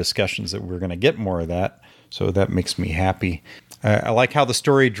prior discussions that we're going to get more of that, so that makes me happy. I like how the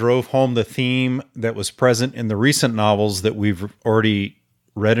story drove home the theme that was present in the recent novels that we've already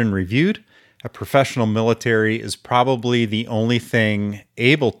read and reviewed. A professional military is probably the only thing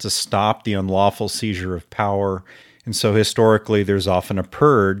able to stop the unlawful seizure of power, and so historically there's often a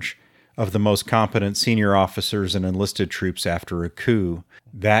purge of the most competent senior officers and enlisted troops after a coup.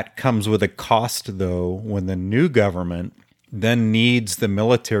 That comes with a cost, though, when the new government then needs the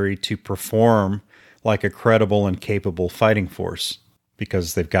military to perform like a credible and capable fighting force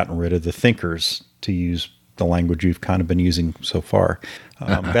because they've gotten rid of the thinkers, to use the language you've kind of been using so far.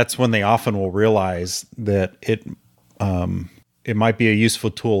 That's when they often will realize that it might be a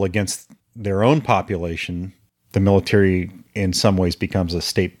useful tool against their own population. The military in some ways becomes a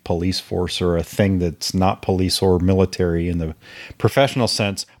state police force or a thing that's not police or military in the professional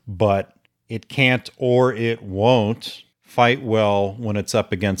sense, but it can't or it won't fight well when it's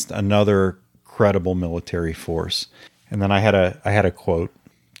up against another credible military force. And then I had a quote,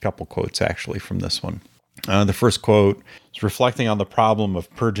 a couple quotes actually from this one. The first quote is reflecting on the problem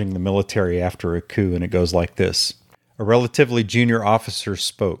of purging the military after a coup, and it goes like this. A relatively junior officer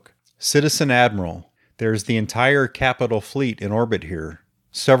spoke. "Citizen Admiral, there's the entire capital fleet in orbit here.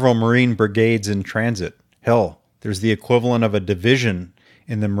 Several Marine brigades in transit. Hell, there's the equivalent of a division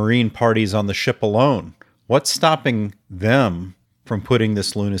in the Marine parties on the ship alone. What's stopping them from putting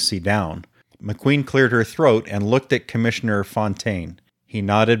this lunacy down?" McQueen cleared her throat and looked at Commissioner Fontaine. He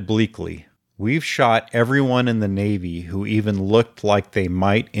nodded bleakly. "We've shot everyone in the Navy who even looked like they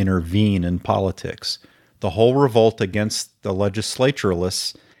might intervene in politics. The whole revolt against the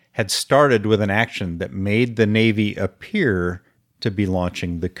legislaturalists had started with an action that made the Navy appear to be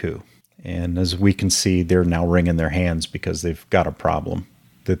launching the coup." And as we can see, they're now wringing their hands because they've got a problem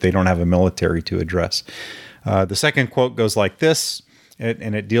that they don't have a military to address. The second quote goes like this,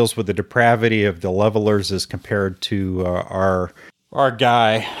 and it deals with the depravity of the Levelers as compared to our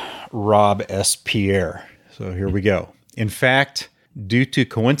guy, Rob S. Pierre. So here we go. "In fact, due to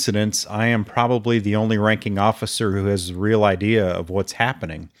coincidence, I am probably the only ranking officer who has a real idea of what's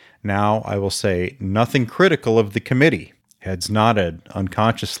happening. Now, I will say nothing critical of the committee." Heads nodded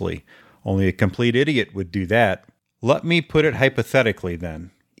unconsciously. Only a complete idiot would do that. "Let me put it hypothetically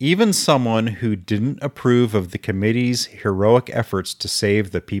then. Even someone who didn't approve of the committee's heroic efforts to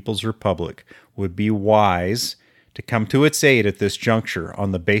save the People's Republic would be wise to come to its aid at this juncture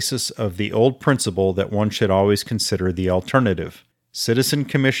on the basis of the old principle that one should always consider the alternative. Citizen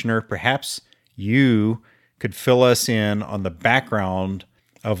Commissioner, perhaps you could fill us in on the background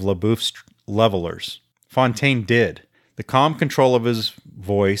of LaBeouf's levelers. Fontaine did. The calm control of his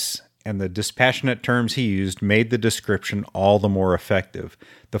voice and the dispassionate terms he used made the description all the more effective.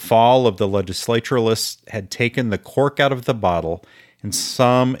 The fall of the legislaturalists had taken the cork out of the bottle, and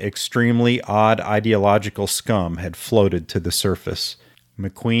some extremely odd ideological scum had floated to the surface.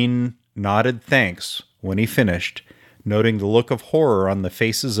 McQueen nodded thanks when he finished, noting the look of horror on the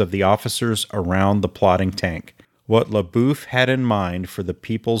faces of the officers around the plotting tank. What LaBeouf had in mind for the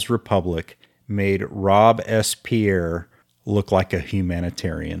People's Republic made Rob S. Pierre look like a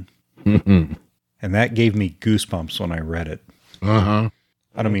humanitarian. And that gave me goosebumps when I read it. I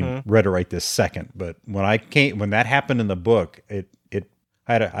don't mean read it right this second, but when that happened in the book, I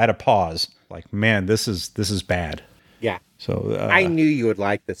had a pause. Like, man, this is bad. Yeah. So I knew you would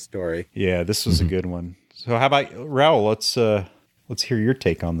like this story. Yeah, this was a good one. So how about Raul? Let's hear your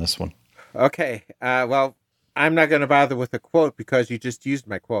take on this one. Okay. Well, I'm not going to bother with a quote because you just used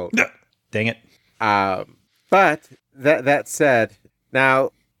my quote. Dang it. But that said,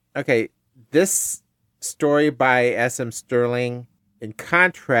 now, okay, this story by S.M. Stirling, in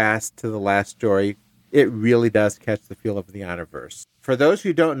contrast to the last story, it really does catch the feel of the Honorverse. For those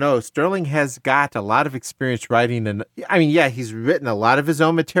who don't know, Stirling has got a lot of experience writing, he's written a lot of his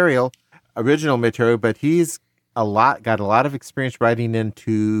own material, original material, but he's got a lot of experience writing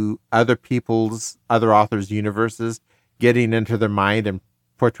into other authors' universes, getting into their mind and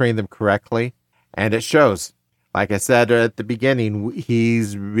portraying them correctly, and it shows. Like I said at the beginning,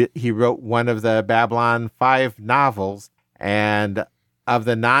 he wrote one of the Babylon 5 novels, and of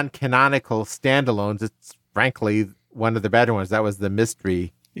the non-canonical standalones, it's frankly one of the better ones. That was the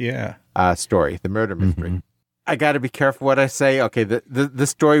mystery story, the murder mystery. I got to be careful what I say. Okay, the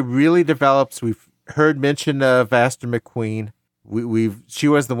story really develops. We've heard mention of Esther McQueen. She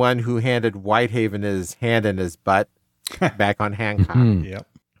was the one who handed Whitehaven his hand in his butt back on Hancock. Yep.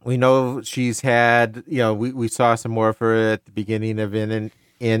 We know she's had, we saw some more of her at the beginning of in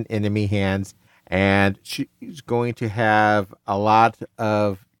Enemy Hands, and she's going to have a lot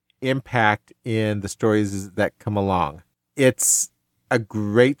of impact in the stories that come along. It's a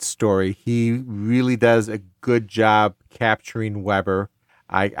great story. He really does a good job capturing Weber.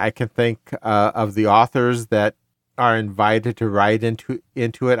 I can think of the authors that are invited to write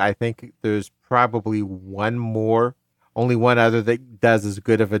into it. I think there's probably only one other that does as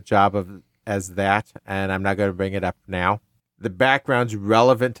good of a job as that, and I'm not going to bring it up now. The background's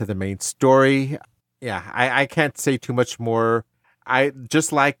relevant to the main story. Yeah, I can't say too much more. I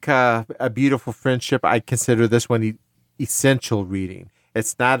just like A Beautiful Friendship. I consider this one essential reading.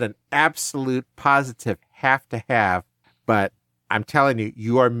 It's not an absolute positive have to have, but I'm telling you,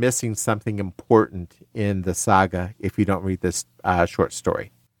 you are missing something important in the saga if you don't read this short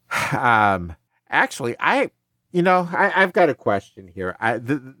story. Actually, I've got a question here.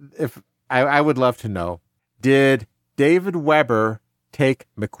 I would love to know, did David Weber take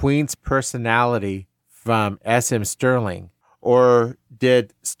McQueen's personality from S.M. Stirling, or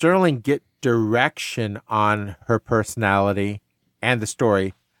did Stirling get direction on her personality and the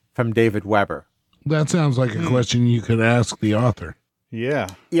story from David Weber? That sounds like a question you could ask the author. Yeah.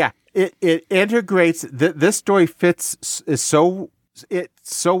 Yeah. It integrates. This story it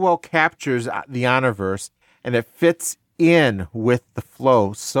so well captures the Honorverse, and it fits in with the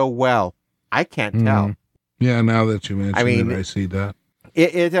flow so well. I can't tell. Yeah, now that you mention it, I see that.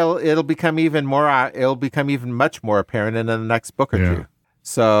 It'll become even more. It'll become even much more apparent in the next book or two.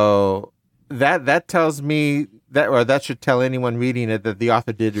 So that tells me that should tell anyone reading it that the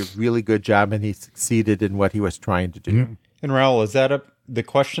author did a really good job and he succeeded in what he was trying to do. Yeah. And Raul, is that the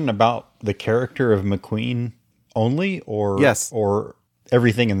question about the character of McQueen only, or yes, or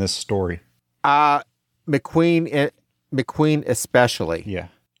everything in this story? McQueen especially. Yeah.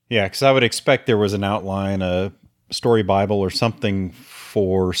 Yeah, because I would expect there was an outline, a story Bible or something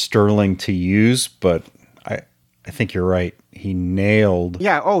for Stirling to use, but I think you're right. He nailed.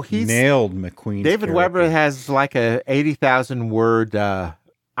 Yeah. Oh, he nailed McQueen's David character. Weber has like a 80,000 word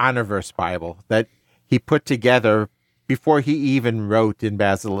Honorverse Bible that he put together before he even wrote in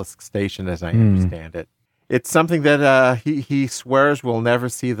Basilisk Station, as I understand it. It's something that he swears will never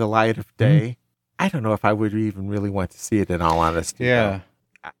see the light of day. I don't know if I would even really want to see it, in all honesty. Yeah.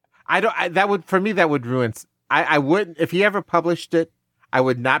 That would ruin. I wouldn't, if he ever published it, I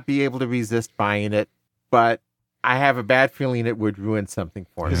would not be able to resist buying it, but I have a bad feeling it would ruin something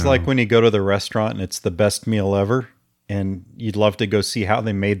for me. It's like when you go to the restaurant and it's the best meal ever, and you'd love to go see how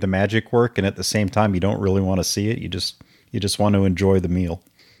they made the magic work, and at the same time, you don't really want to see it. You just want to enjoy the meal.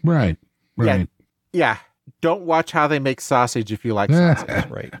 Right. Yeah. Don't watch how they make sausage if you like sausage.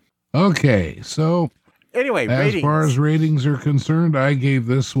 Right. Okay, so anyway, as ratings. far as ratings are concerned, I gave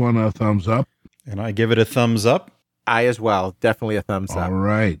this one a thumbs up. And I give it a thumbs up. I as well. Definitely a thumbs up. All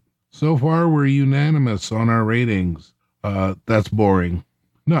right. So far, we're unanimous on our ratings. That's boring.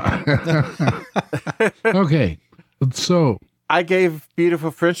 No. Okay. So I gave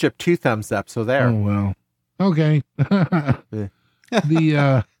Beautiful Friendship 2 thumbs up. So there. Oh, well. Okay.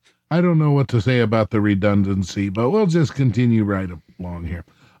 I don't know what to say about the redundancy, but we'll just continue right along here.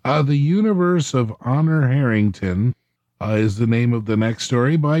 The Universe of Honor Harrington is the name of the next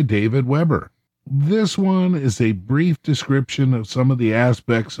story by David Weber. This one is a brief description of some of the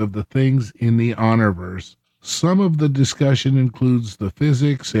aspects of the things in the Honorverse. Some of the discussion includes the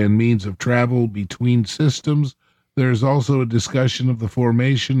physics and means of travel between systems. There's also a discussion of the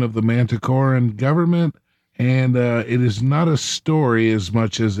formation of the Manticoran government, and it is not a story as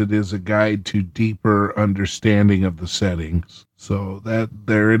much as it is a guide to deeper understanding of the settings. So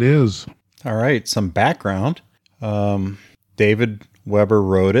there it is. All right, some background. David Weber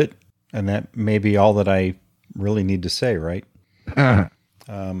wrote it, and that may be all that I really need to say, right?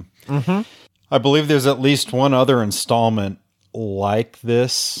 I believe there's at least one other installment like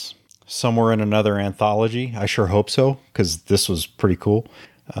this somewhere in another anthology. I sure hope so, because this was pretty cool.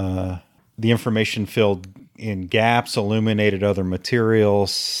 The information filled in gaps, illuminated other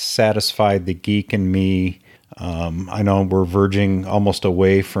materials, satisfied the geek in me. I know we're verging almost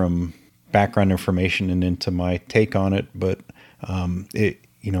away from background information and into my take on it, but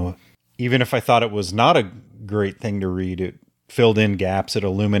even if I thought it was not a great thing to read, it filled in gaps, it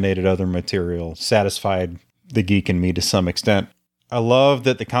illuminated other material, satisfied the geek in me to some extent. I love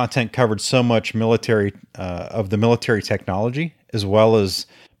that the content covered so much military technology as well as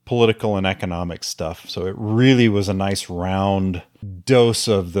political and economic stuff. So it really was a nice round dose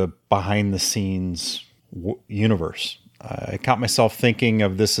of the behind the scenes universe. I caught myself thinking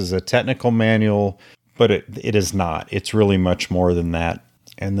of this as a technical manual, but it is not. It's really much more than that.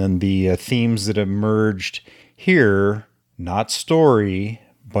 And then the themes that emerged here, not story,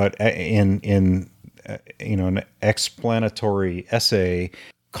 but in an explanatory essay,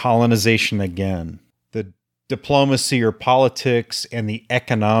 colonization again, the diplomacy or politics and the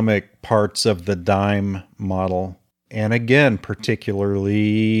economic parts of the dime model. And again,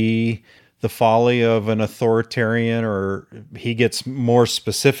 particularly the folly of an authoritarian, or he gets more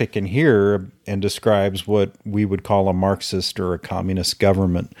specific in here and describes what we would call a Marxist or a communist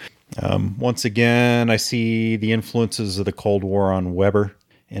government. Once again, I see the influences of the Cold War on Weber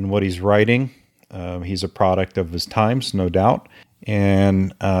in what he's writing. He's a product of his times, no doubt.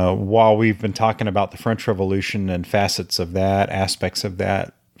 And while we've been talking about the French Revolution and facets of that, aspects of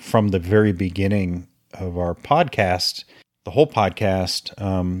that from the very beginning of our podcast, the whole podcast,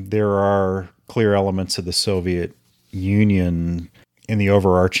 there are clear elements of the Soviet Union in the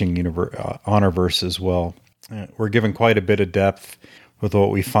overarching Honorverse as well. We're given quite a bit of depth with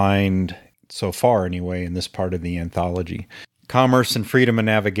what we find so far anyway in this part of the anthology. Commerce and freedom of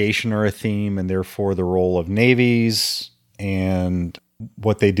navigation are a theme, and therefore the role of navies and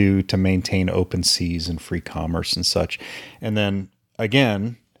what they do to maintain open seas and free commerce and such. And then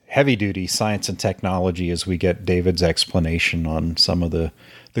again, heavy duty science and technology as we get David's explanation on some of the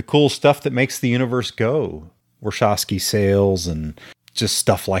cool stuff that makes the universe go. Warshawski sails and just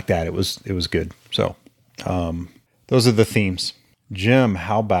stuff like that. It was good. So those are the themes. Jim,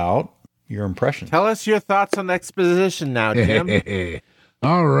 how about your impressions? Tell us your thoughts on exposition now, Jim.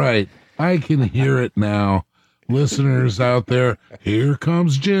 All right. I can hear it now. Listeners out there, here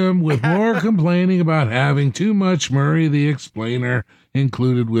comes Jim with more complaining about having too much Murray the Explainer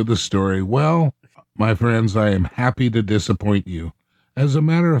included with the story. Well, my friends, I am happy to disappoint you. As a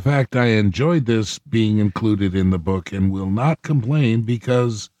matter of fact, I enjoyed this being included in the book and will not complain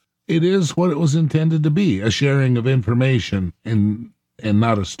because it is what it was intended to be, a sharing of information and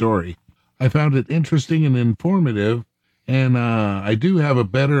not a story. I found it interesting and informative, and I do have a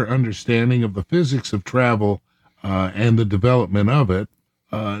better understanding of the physics of travel and the development of it.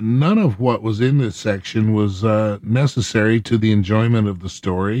 None of what was in this section was necessary to the enjoyment of the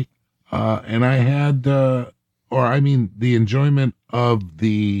story. And I had, the enjoyment of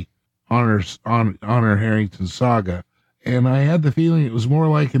the Honor Harrington saga. And I had the feeling it was more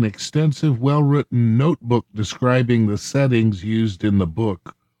like an extensive, well-written notebook describing the settings used in the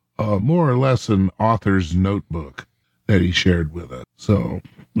book. More or less an author's notebook that he shared with us. So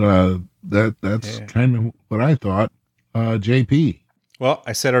that's kind of what I thought. JP. Well,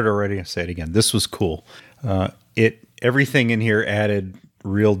 I said it already. I'll say it again. This was cool. everything in here added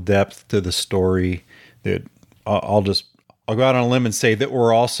real depth to the story that I'll go out on a limb and say that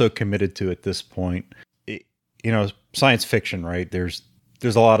we're also committed to at this point. Science fiction, right? There's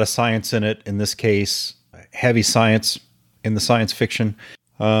a lot of science in it. In this case, heavy science in the science fiction.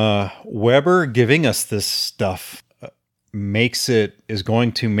 Weber giving us this stuff is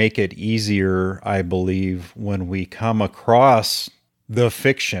going to make it easier, I believe, when we come across the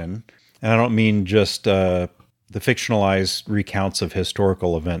fiction. And I don't mean just the fictionalized recounts of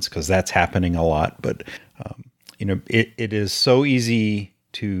historical events, because that's happening a lot. But, it is so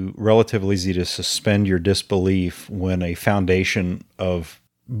relatively easy to suspend your disbelief when a foundation of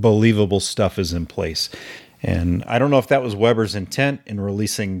believable stuff is in place. And I don't know if that was Weber's intent in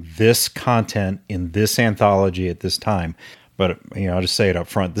releasing this content in this anthology at this time, but I'll just say it up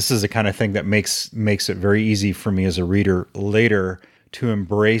front. This is the kind of thing that makes it very easy for me as a reader later to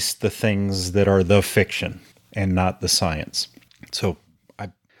embrace the things that are the fiction and not the science. So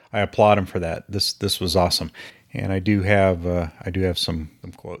I applaud him for that. This was awesome. And I do have some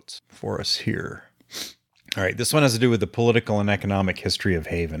quotes for us here. All right, this one has to do with the political and economic history of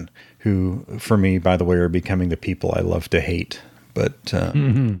Haven, who, for me, by the way, are becoming the people I love to hate. But so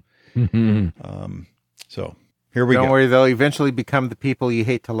here we go. Don't worry, they'll eventually become the people you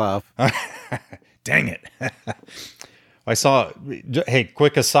hate to love. Dang it! Hey,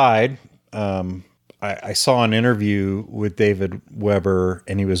 quick aside. I saw an interview with David Weber,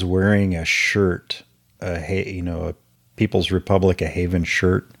 and he was wearing a shirt. A People's Republic, a Haven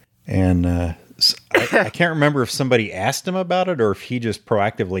shirt. And I can't remember if somebody asked him about it or if he just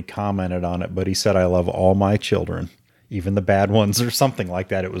proactively commented on it, but he said, "I love all my children, even the bad ones," or something like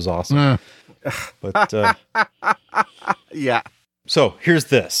that. It was awesome. But yeah. So here's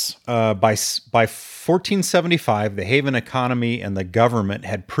this. By 1475, the Haven economy and the government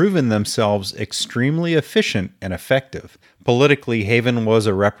had proven themselves extremely efficient and effective. Politically, Haven was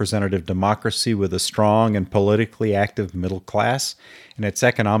a representative democracy with a strong and politically active middle class, and its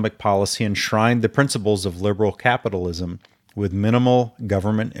economic policy enshrined the principles of liberal capitalism with minimal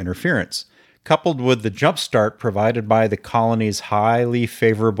government interference. Coupled with the jumpstart provided by the colony's highly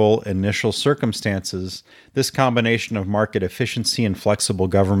favorable initial circumstances, this combination of market efficiency and flexible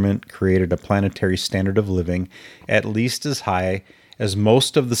government created a planetary standard of living at least as high as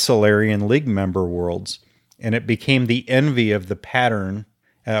most of the Solarian League member worlds, and it became the envy and the pattern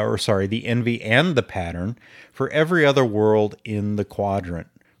for every other world in the quadrant.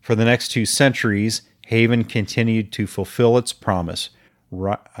 For the next 2 centuries, Haven continued to fulfill its promise,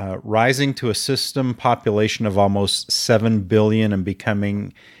 rising to a system population of almost 7 billion and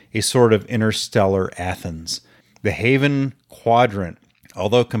becoming a sort of interstellar Athens. The Haven quadrant,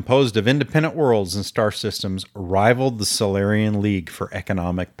 although composed of independent worlds and star systems, rivaled the Solarian League for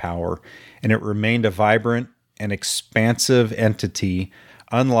economic power, and it remained a vibrant and expansive entity,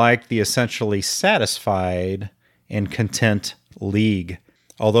 unlike the essentially satisfied and content League.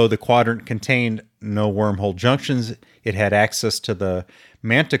 Although the quadrant contained no wormhole junctions, it had access to the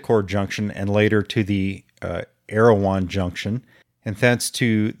Manticore junction and later to the Erewhon junction, and thence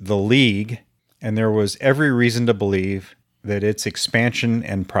to the League, and there was every reason to believe that its expansion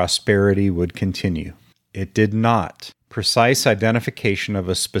and prosperity would continue. It did not. Precise identification of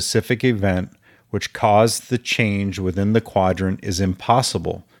a specific event which caused the change within the quadrant is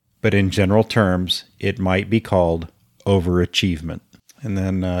impossible, but in general terms, it might be called overachievement. And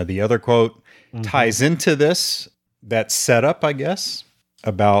then the other quote ties into this, that setup, I guess,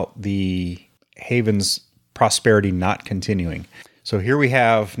 about the Haven's prosperity not continuing. So here we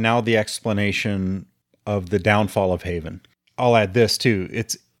have now the explanation of the downfall of Haven. I'll add this too.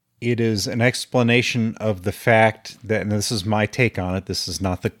 It is an explanation of the fact that, and this is my take on it, this is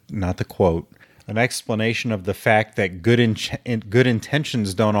not the quote, an explanation of the fact that good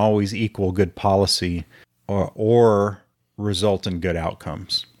intentions don't always equal good policy or result in good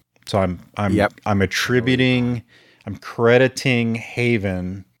outcomes. So I'm crediting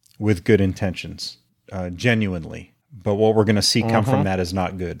Haven with good intentions, genuinely. But what we're going to see come from that is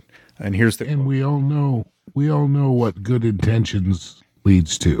not good. And here's the quote. We all know what good intentions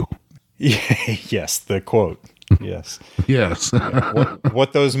leads to. Yes, the quote. Yes. Yes.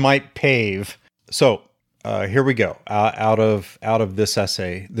 What those might pave. So here we go. Out of this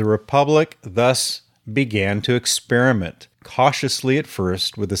essay, the Republic thus began to experiment, cautiously at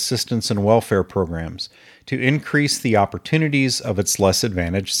first, with assistance and welfare programs to increase the opportunities of its less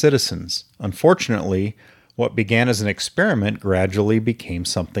advantaged citizens. Unfortunately, what began as an experiment gradually became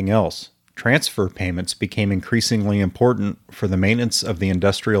something else. Transfer payments became increasingly important for the maintenance of the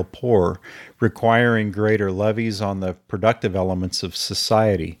industrial poor, requiring greater levies on the productive elements of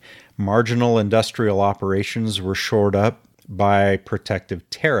society. marginal industrial operations were shored up by protective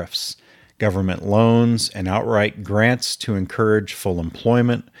tariffs, government loans, and outright grants to encourage full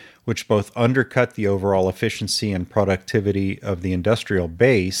employment, which both undercut the overall efficiency and productivity of the industrial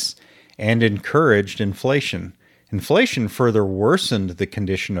base and encouraged inflation. Inflation further worsened the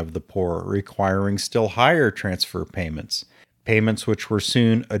condition of the poor, requiring still higher transfer payments, payments which were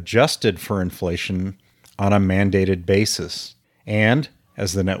soon adjusted for inflation on a mandated basis. And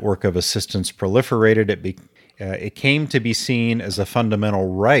as the network of assistance proliferated, it came to be seen as a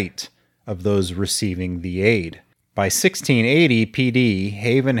fundamental right of those receiving the aid. By 1680, PD,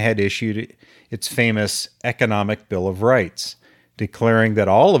 Haven had issued its famous Economic Bill of Rights, declaring that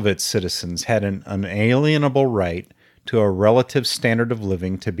all of its citizens had an unalienable right to a relative standard of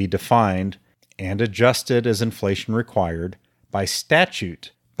living to be defined and adjusted as inflation required by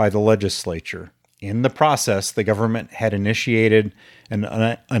statute by the legislature. In the process, the government had initiated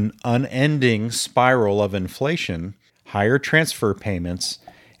an unending spiral of inflation, higher transfer payments,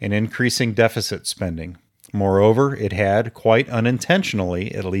 and increasing deficit spending. Moreover, it had, quite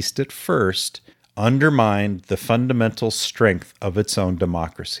unintentionally, at least at first, undermined the fundamental strength of its own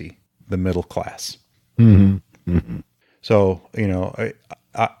democracy, the middle class. Mm-hmm. Mm-hmm. So,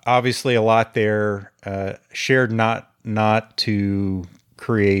 obviously a lot there, shared not to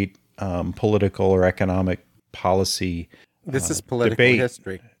create political or economic policy. This is political debate,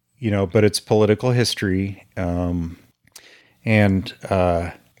 history. But it's political history. And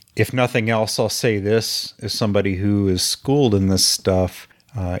if nothing else, I'll say this as somebody who is schooled in this stuff.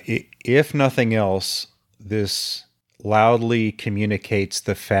 If nothing else, this loudly communicates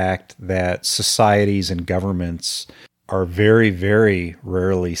the fact that societies and governments are very, very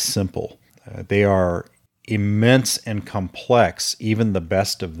rarely simple. They are immense and complex, even the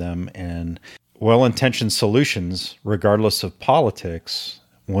best of them, and well-intentioned solutions, regardless of politics,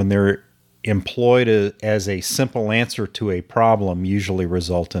 when they're employed as a simple answer to a problem, usually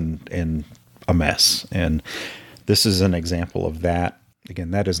result in a mess. And this is an example of that.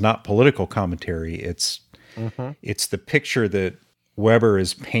 Again, that is not political commentary. It's the picture that Weber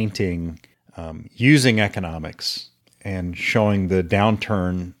is painting using economics and showing the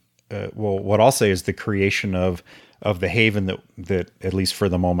downturn. What I'll say is the creation of the haven that at least for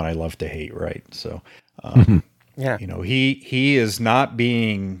the moment I love to hate. Right. So, yeah, he is not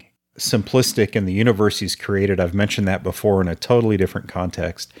being simplistic in the universe he's created. I've mentioned that before in a totally different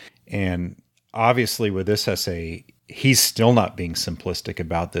context. And obviously with this essay, he's still not being simplistic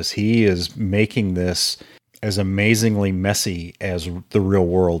about this. He is making this as amazingly messy as the real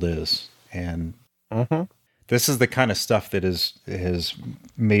world is. And this is the kind of stuff that has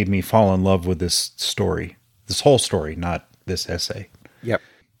made me fall in love with this story, this whole story, not this essay. Yep.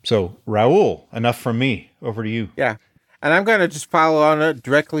 So Raul, enough from me. Over to you. Yeah. And I'm going to just follow on it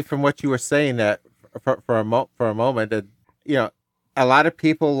directly from what you were saying that for a moment. A lot of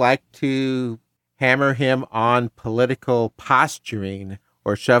people like to hammer him on political posturing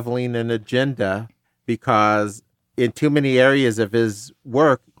or shoveling an agenda because in too many areas of his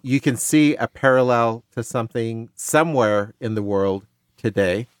work, you can see a parallel to something somewhere in the world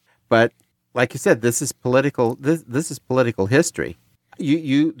today. But like you said, this is political. This is political history.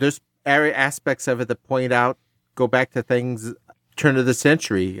 There's aspects of it that go back to things turn of the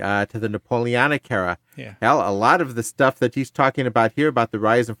century, to the Napoleonic era. Yeah. Hell, a lot of the stuff that he's talking about here about the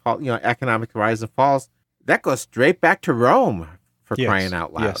rise and fall, economic rise and falls, that goes straight back to Rome for crying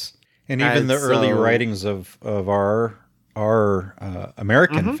out loud. Yes. And even the early writings of our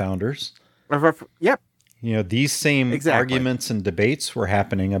American founders. Yep. These same arguments and debates were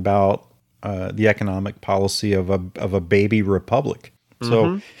happening about the economic policy of a baby republic.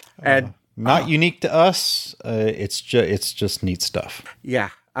 So, and not unique to us. It's just neat stuff. Yeah.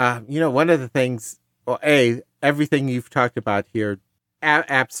 One of the things, everything you've talked about here,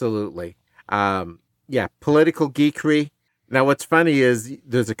 absolutely. Political geekery. Now, what's funny is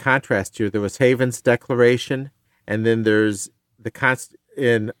there's a contrast here. There was Haven's declaration, and then there's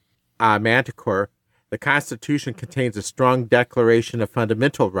in Manticore, the Constitution contains a strong declaration of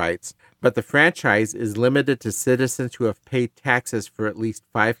fundamental rights, but the franchise is limited to citizens who have paid taxes for at least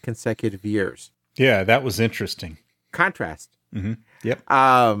 5 consecutive years. Yeah, that was interesting. Contrast. Mm-hmm. Yep.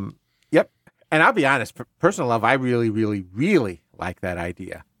 Yep. And I'll be honest, personal love, I really, really, really like that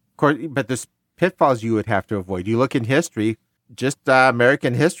idea. Of course, but there's pitfalls you would have to avoid. You look in history, just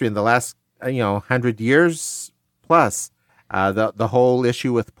American history in the last 100 years plus, the whole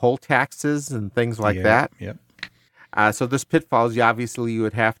issue with poll taxes and things like that. Yep. So there's pitfalls you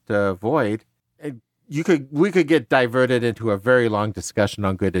would have to avoid. We could get diverted into a very long discussion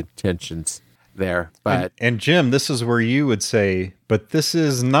on good intentions. there. But and Jim, this is where you would say, but this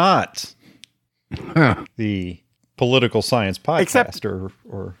is not the political science podcast,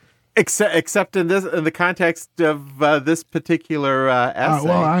 except in the context of this particular essay.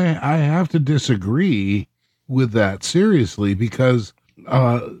 Well, I have to disagree with that seriously, because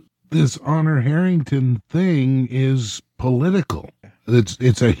this Honor Harrington thing is political.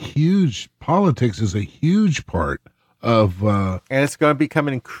 Politics is a huge part of, and it's going to become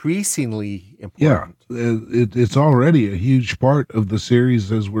increasingly important. Yeah, it's already a huge part of the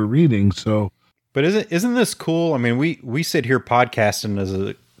series as we're reading. So, but isn't this cool? I mean, we sit here podcasting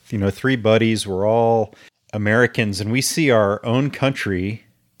as three buddies. We're all Americans, and we see our own country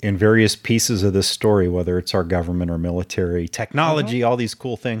in various pieces of this story, whether it's our government or military, technology, all these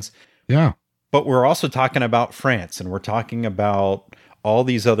cool things. Yeah. But we're also talking about France, and we're talking about all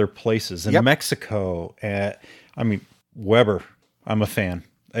these other places in Mexico. Weber, I'm a fan.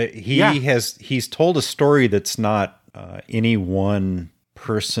 He's told a story that's not any one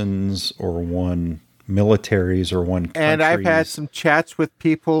person's or one militaries or one country's. And I've had some chats with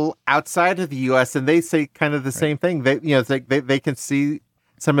people outside of the U.S., and they say kind of the same thing. They can see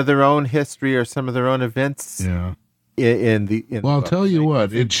some of their own history or some of their own events. Yeah. Well, I'll tell you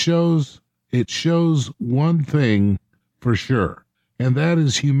what, it shows one thing for sure, and that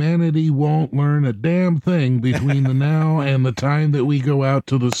is humanity won't learn a damn thing between the now and the time that we go out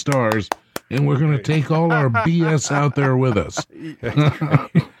to the stars, and we're going to take all our BS out there with us.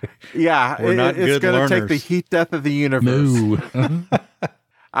 Yeah, it's going to take the heat death of the universe. No.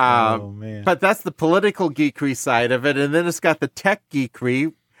 Oh, man. But that's the political geekery side of it, and then it's got the tech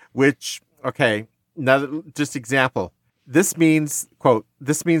geekery, which, okay, now just example. This means, quote,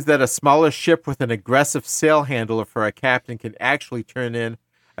 this means that a smaller ship with an aggressive sail handler for a captain can actually turn in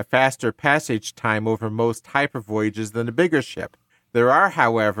a faster passage time over most hyper voyages than a bigger ship. There are,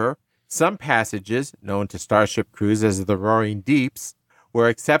 however, some passages, known to starship crews as the Roaring Deeps, where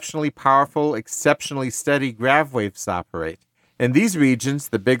exceptionally powerful, exceptionally steady grav waves operate. In these regions,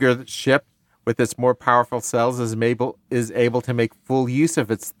 the bigger the ship with its more powerful cells is able to make full use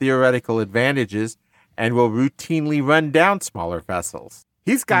of its theoretical advantages and will routinely run down smaller vessels.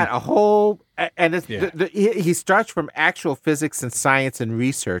 He's got a whole, and he starts from actual physics and science and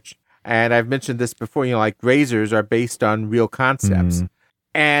research. And I've mentioned this before, like razors are based on real concepts,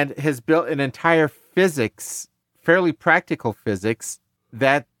 and has built an entire physics, fairly practical physics,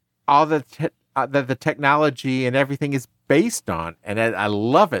 that all that the technology and everything is based on. And I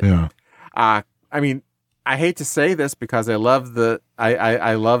love it. Yeah. I mean, I hate to say this because I love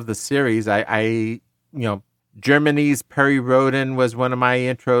I love the series. Germany's Perry Roden was one of my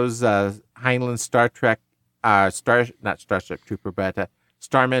intros. Heinlein's Star Trek, not Starship Trooper, but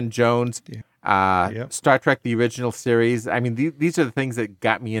Starman Jones. Star Trek, the original series. I mean, these are the things that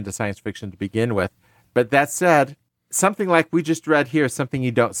got me into science fiction to begin with. But that said, something like we just read here is something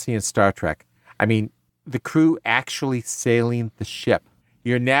you don't see in Star Trek. I mean, the crew actually sailing the ship.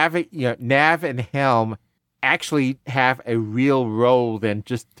 Your nav and helm actually have a real role than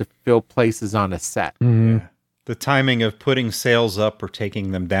just to fill places on a set. Mm-hmm. Yeah. The timing of putting sails up or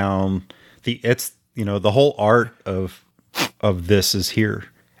taking them down, the whole art of this is here.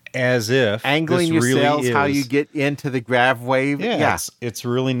 As if angling your really sails, is, how you get into the grav wave. Yeah. It's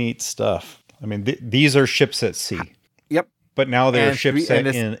really neat stuff. I mean, these are ships at sea. Yep. But now they're ships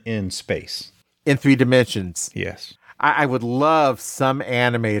in space. In 3 dimensions. Yes. I would love some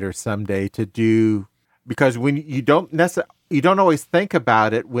animator someday to do, because when you don't always think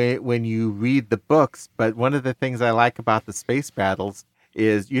about it when you read the books, but one of the things I like about the space battles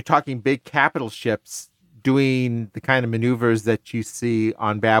is you're talking big capital ships doing the kind of maneuvers that you see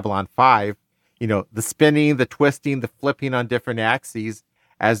on Babylon 5, the spinning, the twisting, the flipping on different axes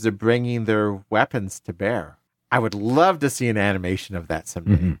as they're bringing their weapons to bear. I would love to see an animation of that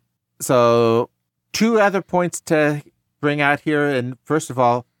someday. Mm-hmm. So 2 other points to bring out here. And first of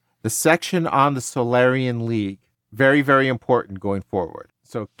all, the section on the Solarian League, very, very important going forward.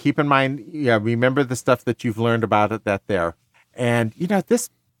 So keep in mind, remember the stuff that you've learned about it there. And, this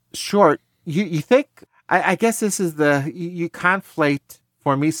short, you think, I guess this is you conflate,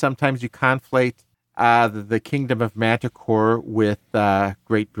 for me, sometimes you conflate the Kingdom of Manticore with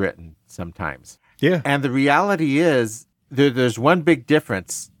Great Britain sometimes. Yeah. And the reality is there's one big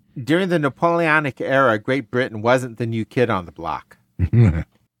difference. During the Napoleonic era, Great Britain wasn't the new kid on the block.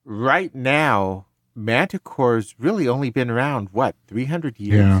 Right now, Manticore's really only been around, 300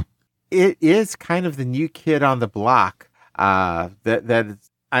 years? Yeah. It is kind of the new kid on the block. They're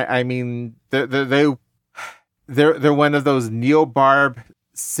one of those neo-barb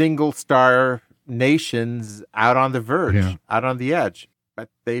single-star nations out on the verge, out on the edge. But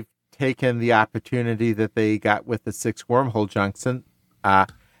they've taken the opportunity that they got with the 6 wormhole junction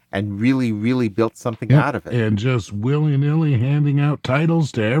and really, really built something out of it. And just willy-nilly handing out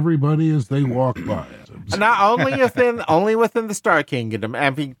titles to everybody as they walk by. Not only within the Star Kingdom.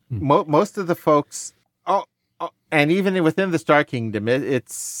 I mean, most of the folks, and even within the Star Kingdom,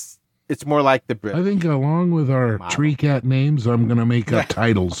 it's more like the Brit. I think along with our treecat names, I'm going to make up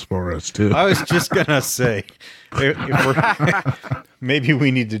titles for us, too. I was just going to say, maybe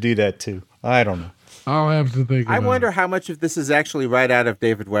we need to do that, too. I don't know. I'll have to think about it. I wonder how much of this is actually right out of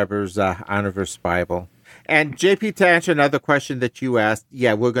David Weber's Honorverse Bible. And JP, to answer another question that you asked,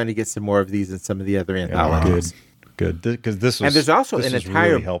 yeah, we're going to get some more of these in some of the other anthologies. Good. Because this was, and there's also an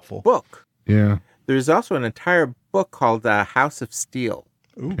entire really helpful book. Yeah. There's also an entire book called House of Steel.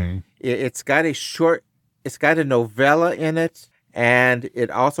 Okay. It's got a novella in it, and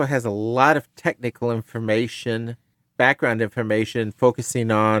it also has a lot of technical information, background information, focusing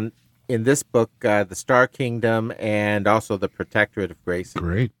on, in this book, the Star Kingdom and also the Protectorate of Grace.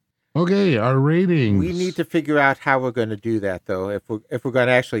 Great. Okay, our ratings. We need to figure out how we're going to do that, though. If we're going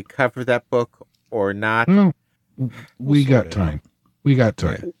to actually cover that book or not. Well, we got time. We got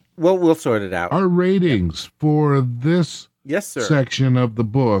time. Well, we'll sort it out. Our ratings for this section of the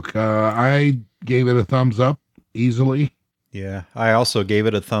book, I gave it a thumbs up easily. Yeah, I also gave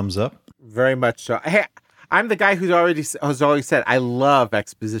it a thumbs up. Very much so. Hey, I'm the guy who's always said I love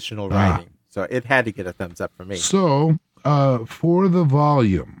expositional writing, so it had to get a thumbs up for me. So, for the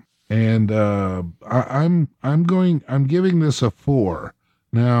volume, and I'm giving this a 4.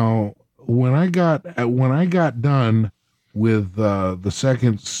 Now, when I got done with the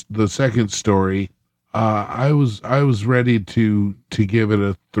second story, I was ready to give it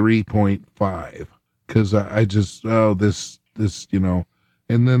a 3.5 because I just this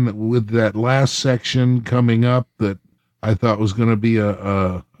and then with that last section coming up that I thought was going to be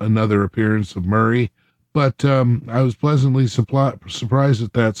another appearance of Murray, but I was pleasantly surprised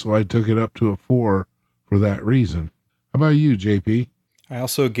at that, so I took it up to a 4 for that reason. How about you, JP? I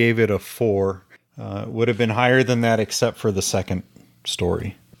also gave it a 4. Would have been higher than that except for the second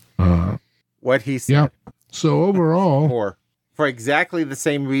story. What he said. Yeah. So overall, 4 for exactly the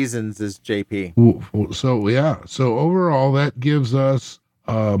same reasons as JP. So overall, that gives us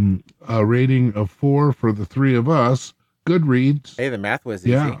a rating of 4 for the 3 of us. Goodreads. Hey, the math was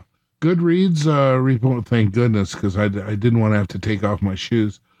easy. Yeah. Goodreads report. Thank goodness, because I didn't want to have to take off my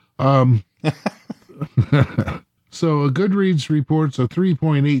shoes. So Goodreads reports a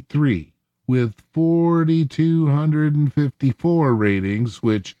 3.83 with 4,254 ratings,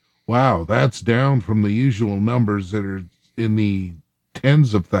 which, wow, that's down from the usual numbers that are in the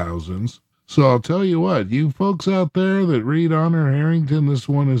tens of thousands. So I'll tell you what, you folks out there that read Honor Harrington, this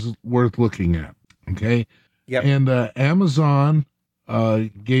one is worth looking at. Okay. Yep. And Amazon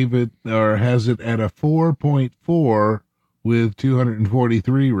gave it, or has it at a 4.4 with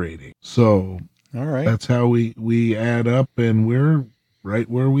 243 ratings. So all right, that's how we add up, and we're right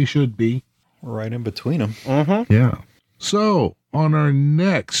where we should be. We're right in between them. Mm-hmm. Yeah. So on our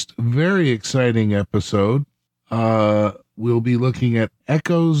next very exciting episode, we'll be looking at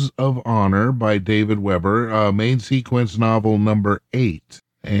Echoes of Honor by David Weber, main sequence novel number 8.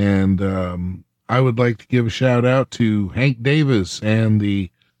 And I would like to give a shout out to Hank Davis and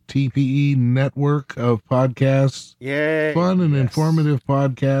the TPE network of podcasts. Yay. Fun and informative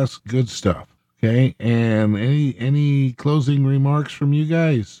podcasts. Good stuff. Okay. And any closing remarks from you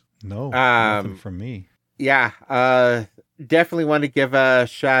guys? No, nothing from me. Yeah. Definitely want to give a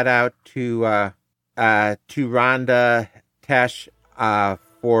shout out to Rhonda Tesh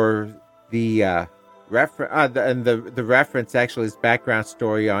for the reference, and the reference actually is background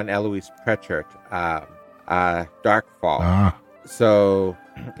story on Eloise Pritchard, Darkfall. So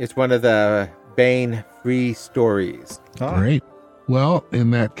it's one of the Bane free stories. Great. Well, in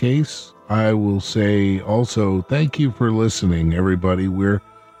that case, I will say also thank you for listening, everybody. We're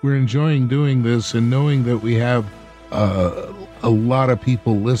enjoying doing this, and knowing that we have a lot of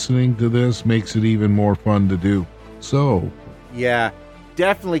people listening to this makes it even more fun to do. So, yeah,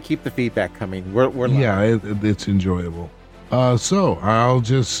 definitely keep the feedback coming. We're it's enjoyable. So I'll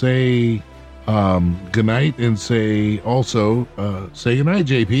just say good night, and say good night,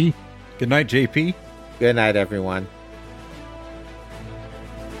 JP. Good night, JP. Good night, everyone.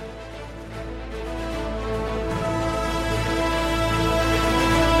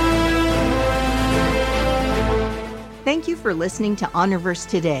 Thank you for listening to Honorverse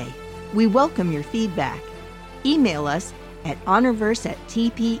Today. We welcome your feedback. Email us at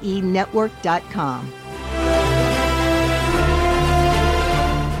honorverse@tpenetwork.com.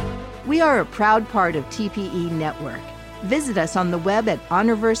 We are a proud part of TPE Network. Visit us on the web at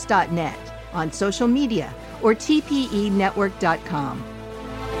honorverse.net, on social media, or tpenetwork.com.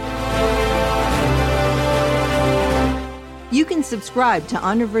 You can subscribe to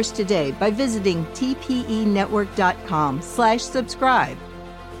Honorverse today by visiting tpenetwork.com/subscribe.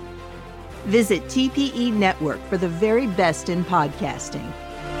 Visit TPE Network for the very best in podcasting.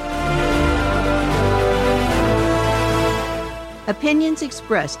 Opinions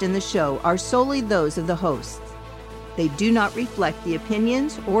expressed in the show are solely those of the hosts. They do not reflect the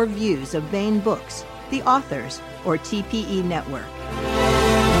opinions or views of Baen Books, the authors, or TPE Network.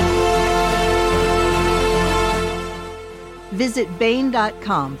 Visit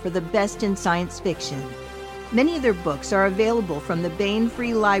Baen.com for the best in science fiction. Many of their books are available from the Baen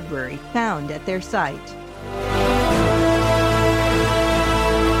Free Library found at their site.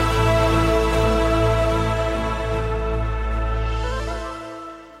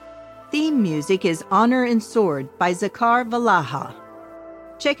 Theme music is Honor and Sword by Zakar Valaha.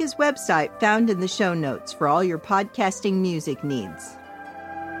 Check his website found in the show notes for all your podcasting music needs.